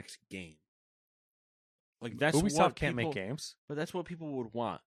just the next game? Like, that's Ubisoft what can't people, make games. But that's what people would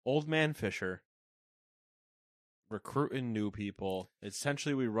want. Old Man Fisher. Recruiting new people.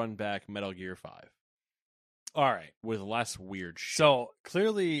 Essentially, we run back Metal Gear 5. All right. With less weird shit. So,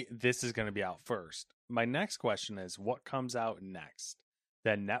 clearly, this is going to be out first. My next question is, what comes out next?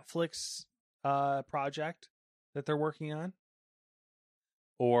 The Netflix project that they're working on?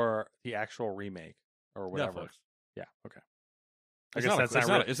 Or the actual remake? Or whatever? Netflix. Yeah, okay.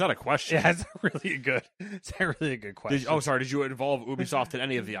 It's not a question. Yeah, it's really good. It's not really a good question. Sorry. Did you involve Ubisoft in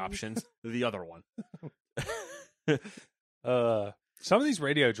any of the options? The other one. Some of these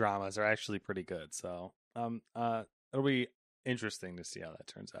radio dramas are actually pretty good. So, it'll be interesting to see how that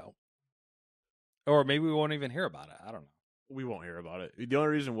turns out. Or maybe we won't even hear about it. I don't know. We won't hear about it. The only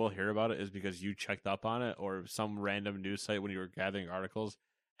reason we'll hear about it is because you checked up on it, or some random news site when you were gathering articles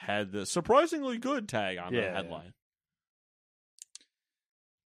had the surprisingly good tag on the headline.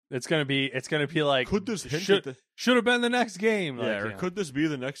 It's gonna be like, could this should have been the next game? Like, could this be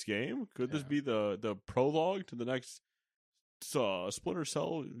the next game? Could this be the prologue to the next Splinter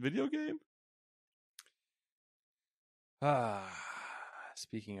Cell video game?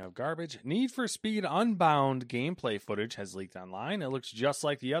 Speaking of garbage, Need for Speed Unbound gameplay footage has leaked online. It looks just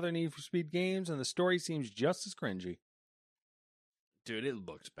like the other Need for Speed games, and the story seems just as cringy. Dude, it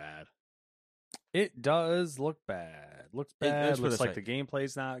looks bad. It does look bad. Looks bad. Looks like the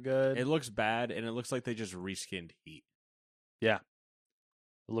gameplay's not good. It looks bad, and it looks like they just reskinned Heat. Yeah.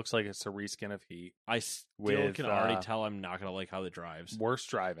 It looks like it's a reskin of Heat. I still can already tell I'm not going to like how it drives. Worse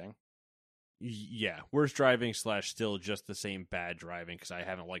driving. Yeah, worse driving / still just the same bad driving, because I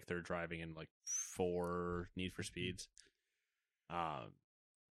haven't liked their driving in like 4 Need for Speeds.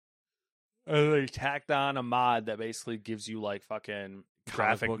 They tacked on a mod that basically gives you like fucking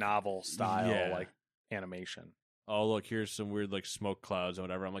graphic novel style like animation. Oh, look, here's some weird like smoke clouds or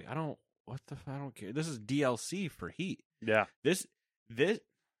whatever. I'm like, I don't care. This is DLC for Heat. Yeah. This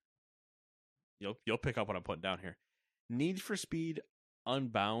you'll pick up what I'm putting down here. Need for Speed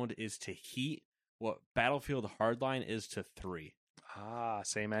Unbound is to Heat what Battlefield Hardline is to 3.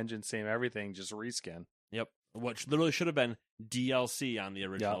 Same engine, same everything, just reskin. Yep. What literally should have been DLC on the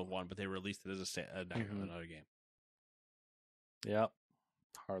original one, but they released it as another game. Yep.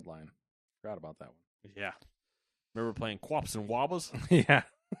 Hardline. Forgot about that one. Yeah. Remember playing Quaps and Wabas? Yeah.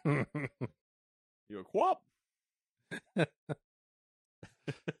 You go, Quap.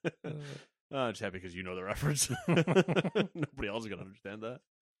 I'm just happy because you know the reference. Nobody else is going to understand that.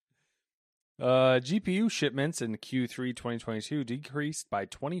 GPU shipments in Q3 2022 decreased by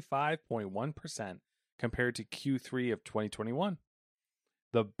 25.1% compared to Q3 of 2021.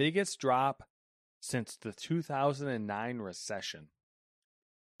 The biggest drop since the 2009 recession.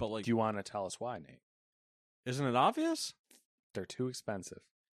 But like, Do you want to tell us why, Nate? isn't it obvious? They're too expensive.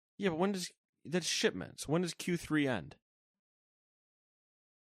 Yeah, but when does that's shipments? When does Q3 end?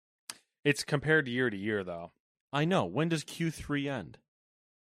 It's compared year to year, though. I know. When does Q3 end?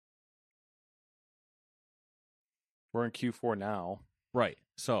 We're in Q4 now. Right.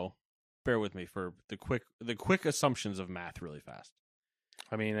 So, bear with me for the quick assumptions of math really fast.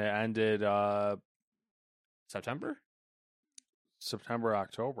 I mean, it ended September? September,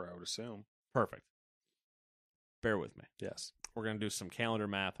 October, I would assume. Perfect. Bear with me. Yes. We're going to do some calendar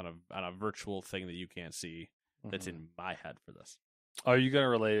math on a virtual thing that you can't see that's in my head for this. Are you going to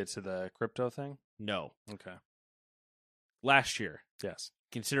relate it to the crypto thing? No. Okay. Last year, Yes.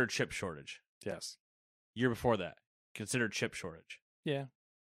 considered chip shortage. Yes. Year before that, considered chip shortage. Yeah.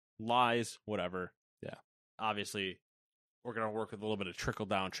 Lies, whatever. Yeah. Obviously, we're going to work with a little bit of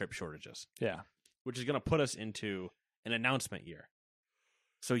trickle-down chip shortages, Yeah. which is going to put us into an announcement year.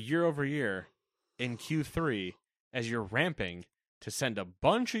 So year over year, in Q3, as you're ramping to send a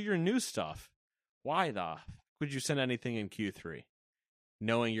bunch of your new stuff, why the f would you send anything in Q3?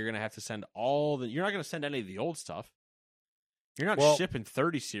 Knowing you're going to have to send you're not going to send any of the old stuff. You're not shipping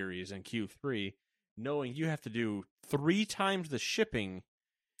 30 series in Q3, knowing you have to do 3 times the shipping.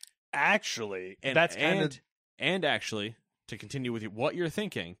 Actually, And that's kind of... And actually, to continue with what you're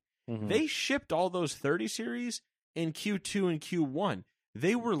thinking, Mhm. they shipped all those 30 series in Q2 and Q1.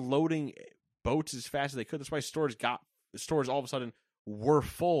 They were loading boats as fast as they could. That's why stores all of a sudden were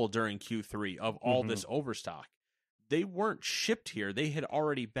full during Q3 of all this overstock. They weren't shipped here. They had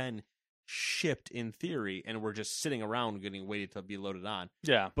already been shipped in theory and were just sitting around getting waited to be loaded on.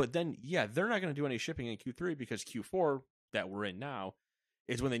 Yeah. But then, yeah, they're not going to do any shipping in Q3 because Q4 that we're in now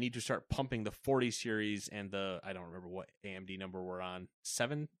is when they need to start pumping the 40 series and I don't remember what AMD number we're on,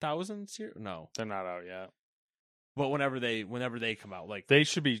 7,000 series? No. They're not out yet. But whenever they come out, like They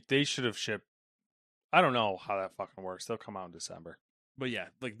should have shipped. I don't know how that fucking works. They'll come out in December. but yeah,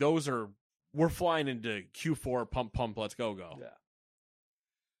 like we're flying into Q4, pump, let's go. Yeah.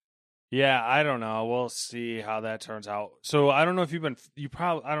 Yeah, I don't know. We'll see how that turns out. So I don't know if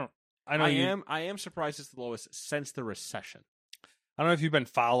I am surprised it's the lowest since the recession. I don't know if you've been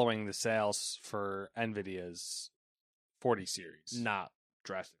following the sales for NVIDIA's 40 series. Not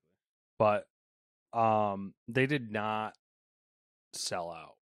drastically. But they did not sell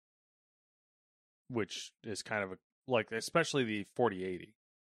out, which is kind of especially the 4080,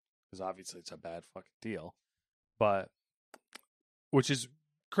 because obviously it's a bad fucking deal, but which is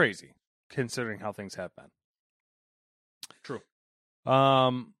crazy considering how things have been. True.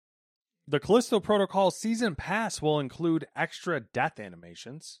 The Callisto Protocol Season Pass will include extra death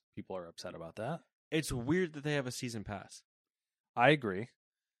animations. People are upset about that. It's weird that they have a season pass. I agree.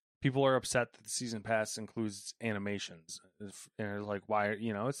 People are upset that the Season Pass includes animations. And it's like, why,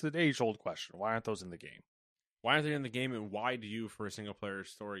 it's the age-old question. Why aren't those in the game? Why aren't they in the game, and why do you, for a single-player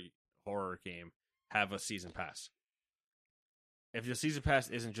story horror game, have a season pass? If the season pass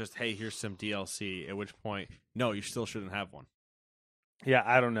isn't just, hey, here's some DLC, at which point, no, you still shouldn't have one. Yeah,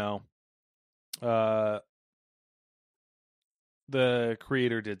 I don't know. The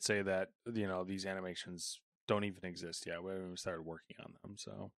creator did say that, these animations don't even exist yet. We haven't even started working on them,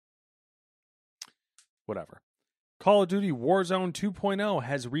 so whatever. Call of Duty Warzone 2.0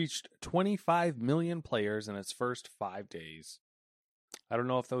 has reached 25 million players in its first 5 days. I don't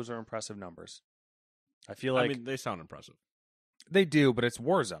know if those are impressive numbers. I feel like they sound impressive. They do, but it's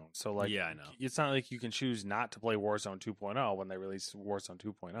Warzone. So, yeah, I know. It's not like you can choose not to play Warzone 2.0 when they release Warzone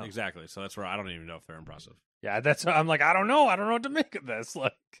 2.0. Exactly. So that's where I don't even know if they're impressive. Yeah, I'm like, I don't know. I don't know what to make of this.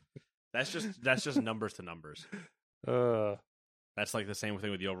 Like, that's just numbers to numbers. That's like the same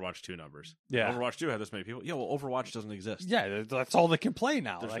thing with the Overwatch 2 numbers. Yeah. Overwatch 2 had this many people. Yeah, well, Overwatch doesn't exist. Yeah, that's all they can play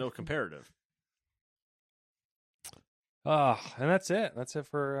now. There's no comparative. And that's it. That's it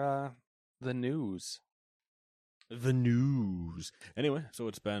for the news. The news. Anyway, so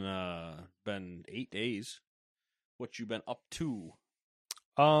it's been 8 days. What you been up to?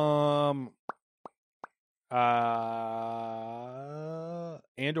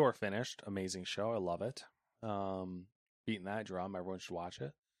 Andor finished. Amazing show. I love it. Beating that drum. Everyone should watch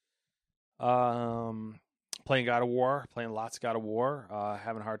it. Playing God of War. Playing lots of God of War.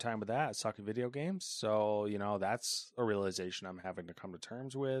 Having a hard time with that. I suck at video games. So, that's a realization I'm having to come to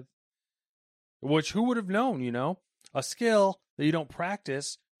terms with. Which who would have known, a skill that you don't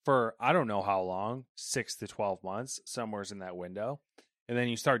practice for I don't know how long, 6 to 12 months, somewhere's in that window. And then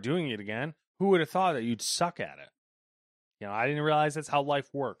you start doing it again. Who would have thought that you'd suck at it? I didn't realize that's how life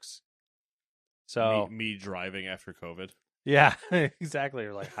works. So me driving after COVID. Yeah, exactly.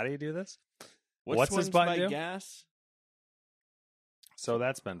 You're like, how do you do this? What's this button do? Gas? So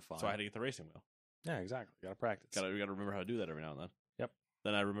that's been fun. So I had to get the racing wheel. Yeah, exactly. Got to practice. We got to remember how to do that every now and then. Yep.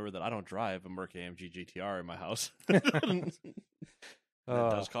 Then I remember that I don't drive a Merc AMG GTR in my house. That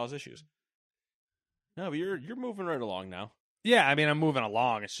does cause issues. No, but you're moving right along now. Yeah, I mean, I'm moving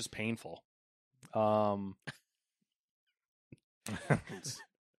along. It's just painful. Gets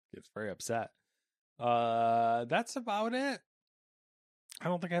very upset. That's about it. I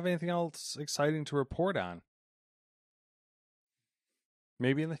don't think I have anything else exciting to report on.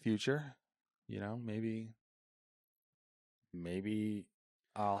 Maybe in the future, maybe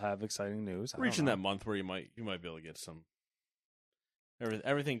I'll have exciting news. Reaching that month where you might be able to get some.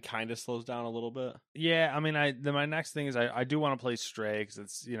 Everything kind of slows down a little bit. Yeah, I mean, my next thing is I do want to play Stray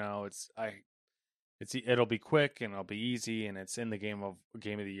because it'll be quick and it'll be easy and it's in the game of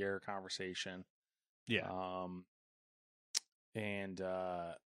the year conversation. Yeah. And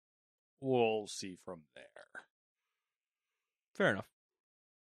we'll see from there. Fair enough.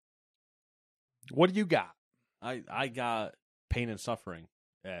 What do you got? I got Pain and Suffering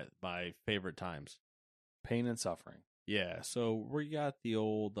at my favorite times. Pain and Suffering. Yeah, so we got the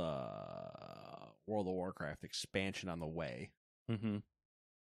old World of Warcraft expansion on the way. Mm-hmm.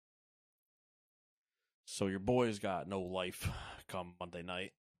 So your boy's got no life come Monday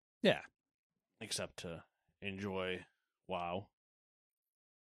night. Yeah. Except to enjoy WoW.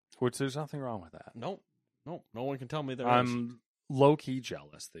 Which there's nothing wrong with that. Nope. No one can tell me there I'm low-key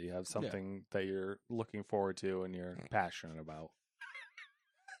jealous that you have something that you're looking forward to and you're passionate about.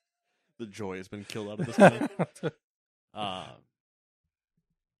 The joy has been killed out of this game.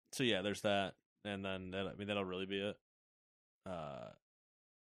 So yeah, there's that, and then that'll really be it. I'm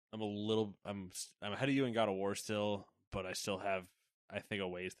ahead of you in God of War still, but I still have, I think, a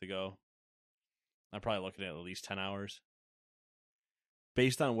ways to go. I'm probably looking at least 10 hours,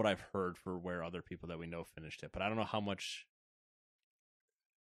 based on what I've heard for where other people that we know finished it. But I don't know how much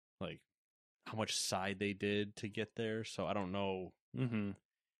side they did to get there, so I don't know. Mm-hmm.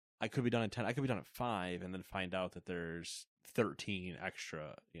 I could be done at 10. I could be done at 5, and then find out that there's 13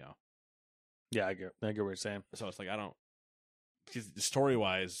 extra. Yeah, I get what you're saying. So it's like I don't. Because story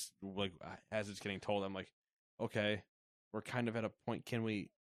wise, like as it's getting told, I'm like, okay, we're kind of at a point. Can we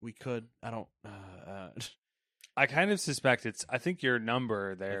could. I don't. I kind of suspect I think your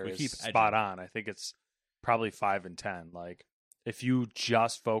number there is spot on. I think it's probably 5 and 10. Like if you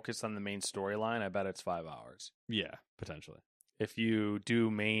just focus on the main storyline, I bet it's 5 hours. Yeah, potentially. If you do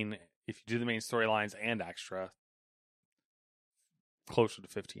the main storylines and extra, closer to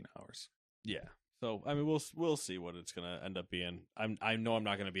 15 hours. Yeah. So I mean, we'll see what it's gonna end up being. I know I'm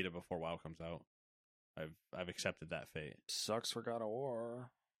not gonna beat it before WoW comes out. I've accepted that fate. Sucks for God of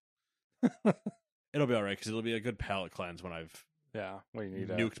War. It'll be all right because it'll be a good palate cleanse when I've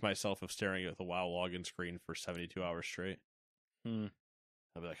nuked myself of staring at the WoW login screen for 72 hours straight. I'll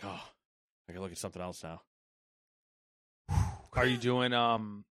be like, oh, I can look at something else now. Are you doing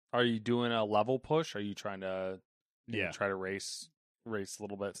a level push? Are you trying to try to race a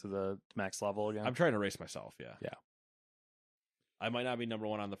little bit to the max level again? I'm trying to race myself, yeah. Yeah. I might not be number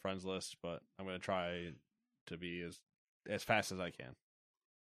 1 on the friends list, but I'm going to try to be as fast as I can.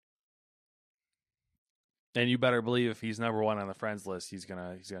 And you better believe if he's number 1 on the friends list, he's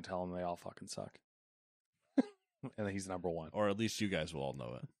gonna tell them they all fucking suck. And then he's number 1. Or at least you guys will all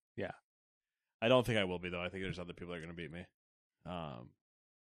know it. Yeah. I don't think I will be, though. I think there's other people that are going to beat me.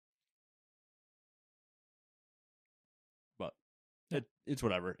 But it's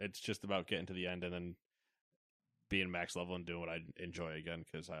whatever. It's just about getting to the end and then being max level and doing what I enjoy again,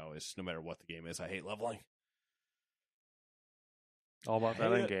 because I always, no matter what the game is, I hate leveling. All about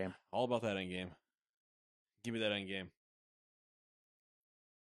that end game. All about that end game. Give me that end game.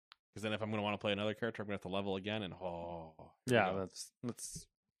 Because then if I'm going to want to play another character, I'm going to have to level again, and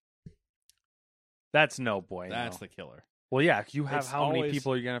that's no boy. That's the killer. Well, yeah, you have how many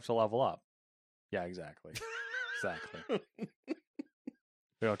people you're going to have to level up? Yeah, exactly. Exactly.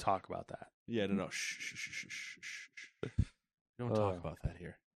 We don't talk about that. Yeah, no. Shh. We don't talk about that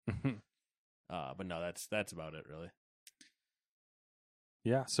here. But no, that's about it, really.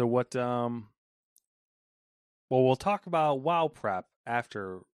 Yeah. So what? Well, we'll talk about WoW prep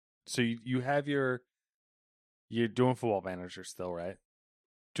after. So you have you're doing Football Manager still, right?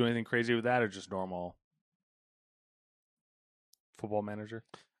 Do anything crazy with that, or just normal Football Manager?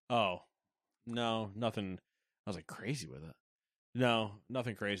 Oh, No, nothing. I was like crazy with it. No,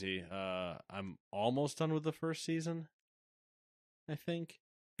 nothing crazy. I'm almost done with the first season. I think.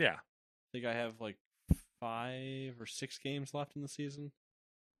 Yeah. I think I have like 5 or 6 games left in the season.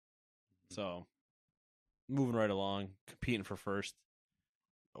 So, moving right along, competing for first,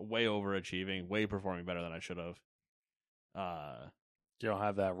 way overachieving, way performing better than I should have. You don't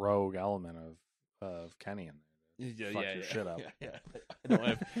have that rogue element of Kenny in there. Fuck your shit up. Yeah.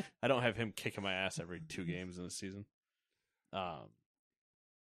 I don't have him kicking my ass every 2 games in the season.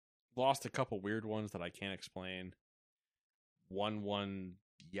 Lost a couple weird ones that I can't explain. Won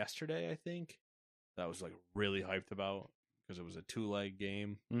yesterday, I think. That was like really hyped about because it was a 2-leg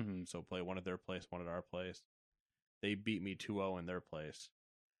game. Mm-hmm. So play one at their place, one at our place. They beat me 2-0 in their place.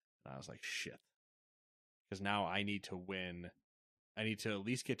 And I was like, shit. Because now I need to win. I need to at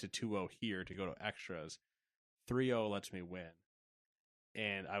least get to 2-0 here to go to extras. 3-0 lets me win.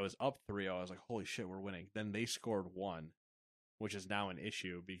 And I was up 3-0. I was like, holy shit, we're winning. Then they scored 1, which is now an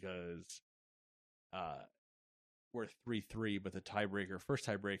issue because we're 3-3, but the first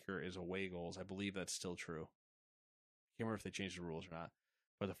tiebreaker is away goals. I believe that's still true. I can't remember if they changed the rules or not.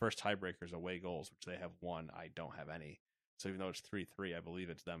 But the first tiebreaker is away goals, which they have 1. I don't have any. So even though it's 3-3, I believe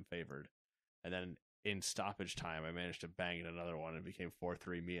it's them favored. And then in stoppage time, I managed to bang in another one and it became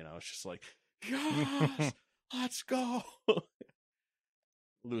 4-3 me. And I was just like, yes, let's go.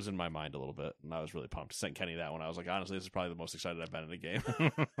 Losing my mind a little bit. And I was really pumped. Sent Kenny that one. I was like, honestly, this is probably the most excited I've been in a game.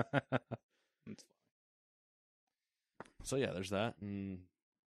 So yeah, there's that. And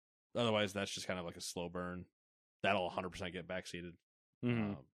otherwise, that's just kind of like a slow burn. That'll 100% get backseated.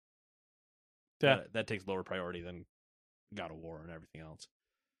 Mm-hmm. That takes lower priority than God of War and everything else.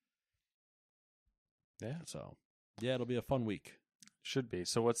 Yeah. So, yeah, it'll be a fun week. Should be.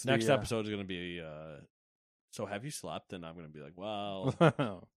 So what's next the episode is going to be, so have you slept? And I'm going to be like,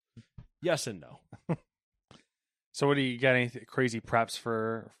 well, yes and no. So what do you got? Any crazy preps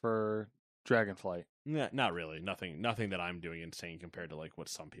for Dragonflight? Yeah, not really. Nothing that I'm doing insane compared to like what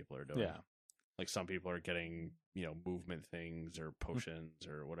some people are doing. Yeah. Like some people are getting, movement things or potions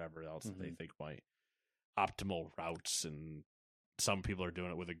or whatever else that they think might optimal routes, and some people are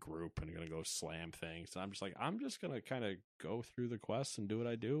doing it with a group and going to go slam things. And I'm just like, I'm just going to kind of go through the quests and do what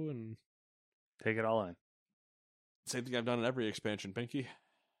I do and take it all in. Same thing I've done in every expansion, Pinky.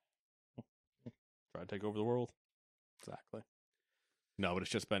 Try to take over the world. Exactly. No, but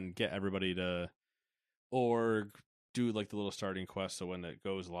it's just been get everybody to or do like the little starting quest so when it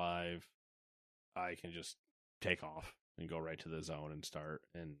goes live, I can just take off and go right to the zone and start,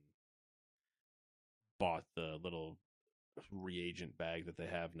 and bought the little reagent bag that they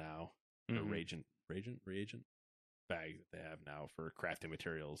have now. Or reagent bag that they have now for crafting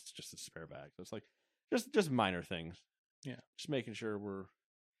materials, just a spare bag. So it's like just minor things. Yeah. Just making sure we're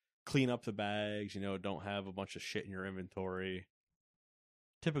clean up the bags, don't have a bunch of shit in your inventory.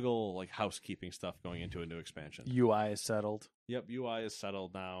 Typical like housekeeping stuff going into a new expansion. UI is settled. Yep, UI is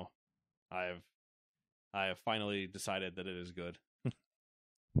settled now. I have finally decided that it is good.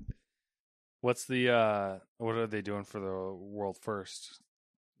 What's the what are they doing for the world first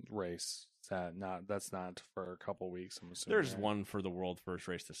race? That's not for a couple weeks, I'm assuming. There's one for the world first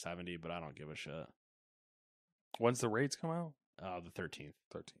race to 70, but I don't give a shit. When's the raids come out? The 13th.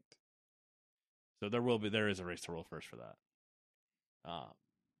 13th. So there is a race to world first for that.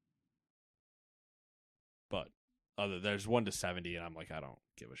 But there's 1 to 70, and I'm like, I don't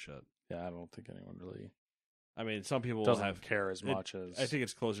give a shit. Yeah, I don't think anyone really. I mean, some people doesn't care as much as. I think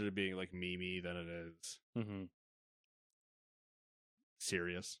it's closer to being like meme than it is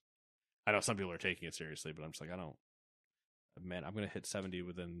serious. I know some people are taking it seriously, but I'm just like, I don't. Man, I'm gonna hit 70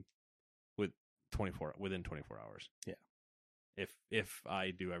 within 24 hours. Yeah. If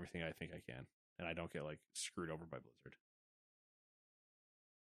I do everything I think I can, and I don't get like screwed over by Blizzard.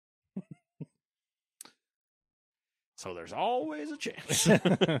 So there's always a chance.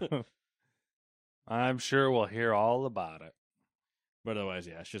 I'm sure we'll hear all about it. But otherwise,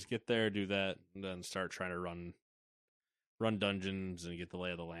 yeah, it's just get there, do that, and then start trying to run dungeons and get the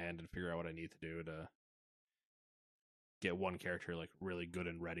lay of the land and figure out what I need to do to get one character like really good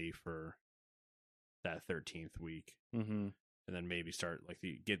and ready for that 13th week. Mm-hmm. And then maybe start like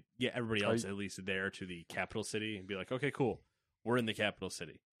get everybody else at least there to the capital city and be like, okay, cool, we're in the capital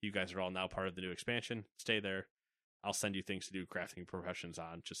city. You guys are all now part of the new expansion. Stay there. I'll send you things to do crafting professions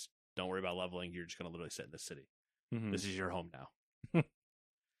on. Just don't worry about leveling. You're just going to literally sit in this city. Mm-hmm. This is your home now.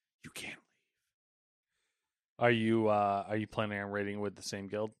 You can't leave. Are you planning on raiding with the same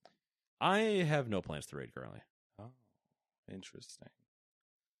guild? I have no plans to raid currently. Oh, interesting.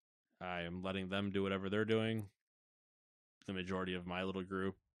 I am letting them do whatever they're doing. The majority of my little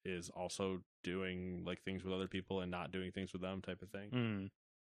group is also doing like things with other people and not doing things with them type of thing.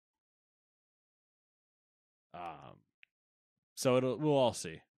 So we'll all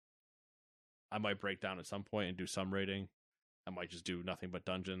see. I might break down at some point and do some raiding. I might just do nothing but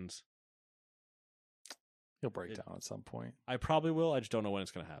dungeons. You'll break down at some point. I probably will. I just don't know when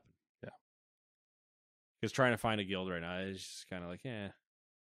it's going to happen. Yeah. Because trying to find a guild right now is just kind of like, and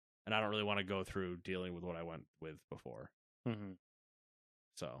I don't really want to go through dealing with what I went with before.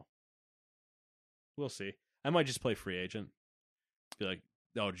 So, we'll see. I might just play free agent. Be like,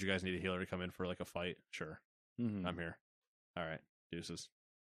 oh, did you guys need a healer to come in for like a fight? Sure. I'm here. All right. Deuces.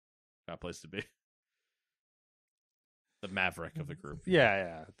 Got a place to be. The maverick of the group.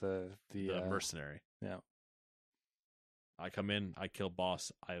 Yeah. The mercenary. Yeah. I come in, I kill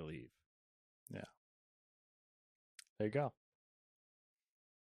boss, I leave. Yeah. There you go.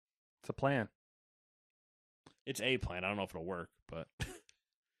 It's a plan. It's a plan. I don't know if it'll work, but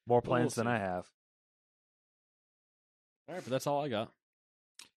more plans than I have. All right, but that's all I got.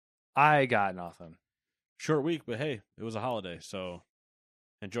 I got nothing. Short week, but hey, it was a holiday, so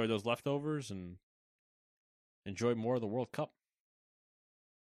enjoy those leftovers and enjoy more of the World Cup.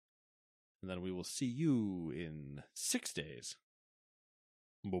 And then we will see you in 6 days.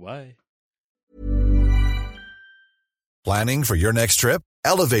 Bye-bye. Planning for your next trip?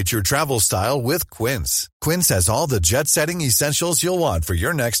 Elevate your travel style with Quince. Quince has all the jet-setting essentials you'll want for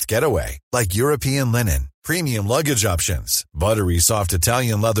your next getaway, like European linen, premium luggage options, buttery soft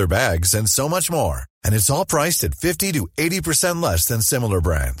Italian leather bags, and so much more. And it's all priced at 50 to 80% less than similar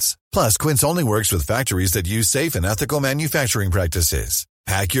brands. Plus, Quince only works with factories that use safe and ethical manufacturing practices.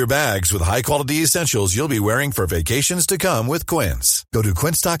 Pack your bags with high-quality essentials you'll be wearing for vacations to come with Quince. Go to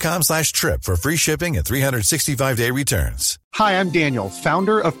quince.com/trip for free shipping and 365-day returns. Hi, I'm Daniel,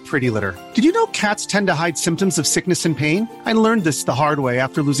 founder of Pretty Litter. Did you know cats tend to hide symptoms of sickness and pain? I learned this the hard way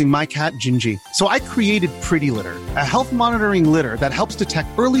after losing my cat, Gingy. So I created Pretty Litter, a health monitoring litter that helps detect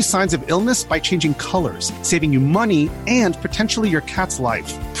early signs of illness by changing colors, saving you money and potentially your cat's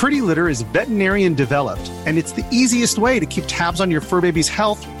life. Pretty Litter is veterinarian developed, and it's the easiest way to keep tabs on your fur baby's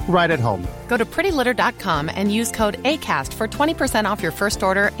health right at home. Go to prettylitter.com and use code ACAST for 20% off your first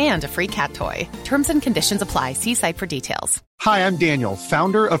order and a free cat toy. Terms and conditions apply. See site for details. Hi, I'm Daniel,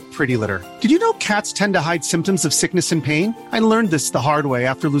 founder of Pretty Litter. Did you know cats tend to hide symptoms of sickness and pain? I learned this the hard way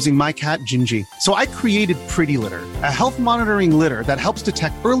after losing my cat, Gingy. So I created Pretty Litter, a health monitoring litter that helps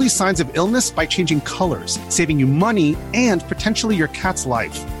detect early signs of illness by changing colors, saving you money and potentially your cat's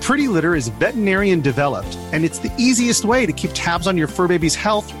life. Pretty Litter is veterinarian developed, and it's the easiest way to keep tabs on your fur baby's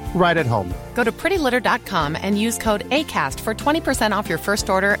health right at home. Go to prettylitter.com and use code ACAST for 20% off your first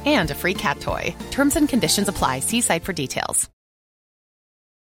order and a free cat toy. Terms and conditions apply. See site for details.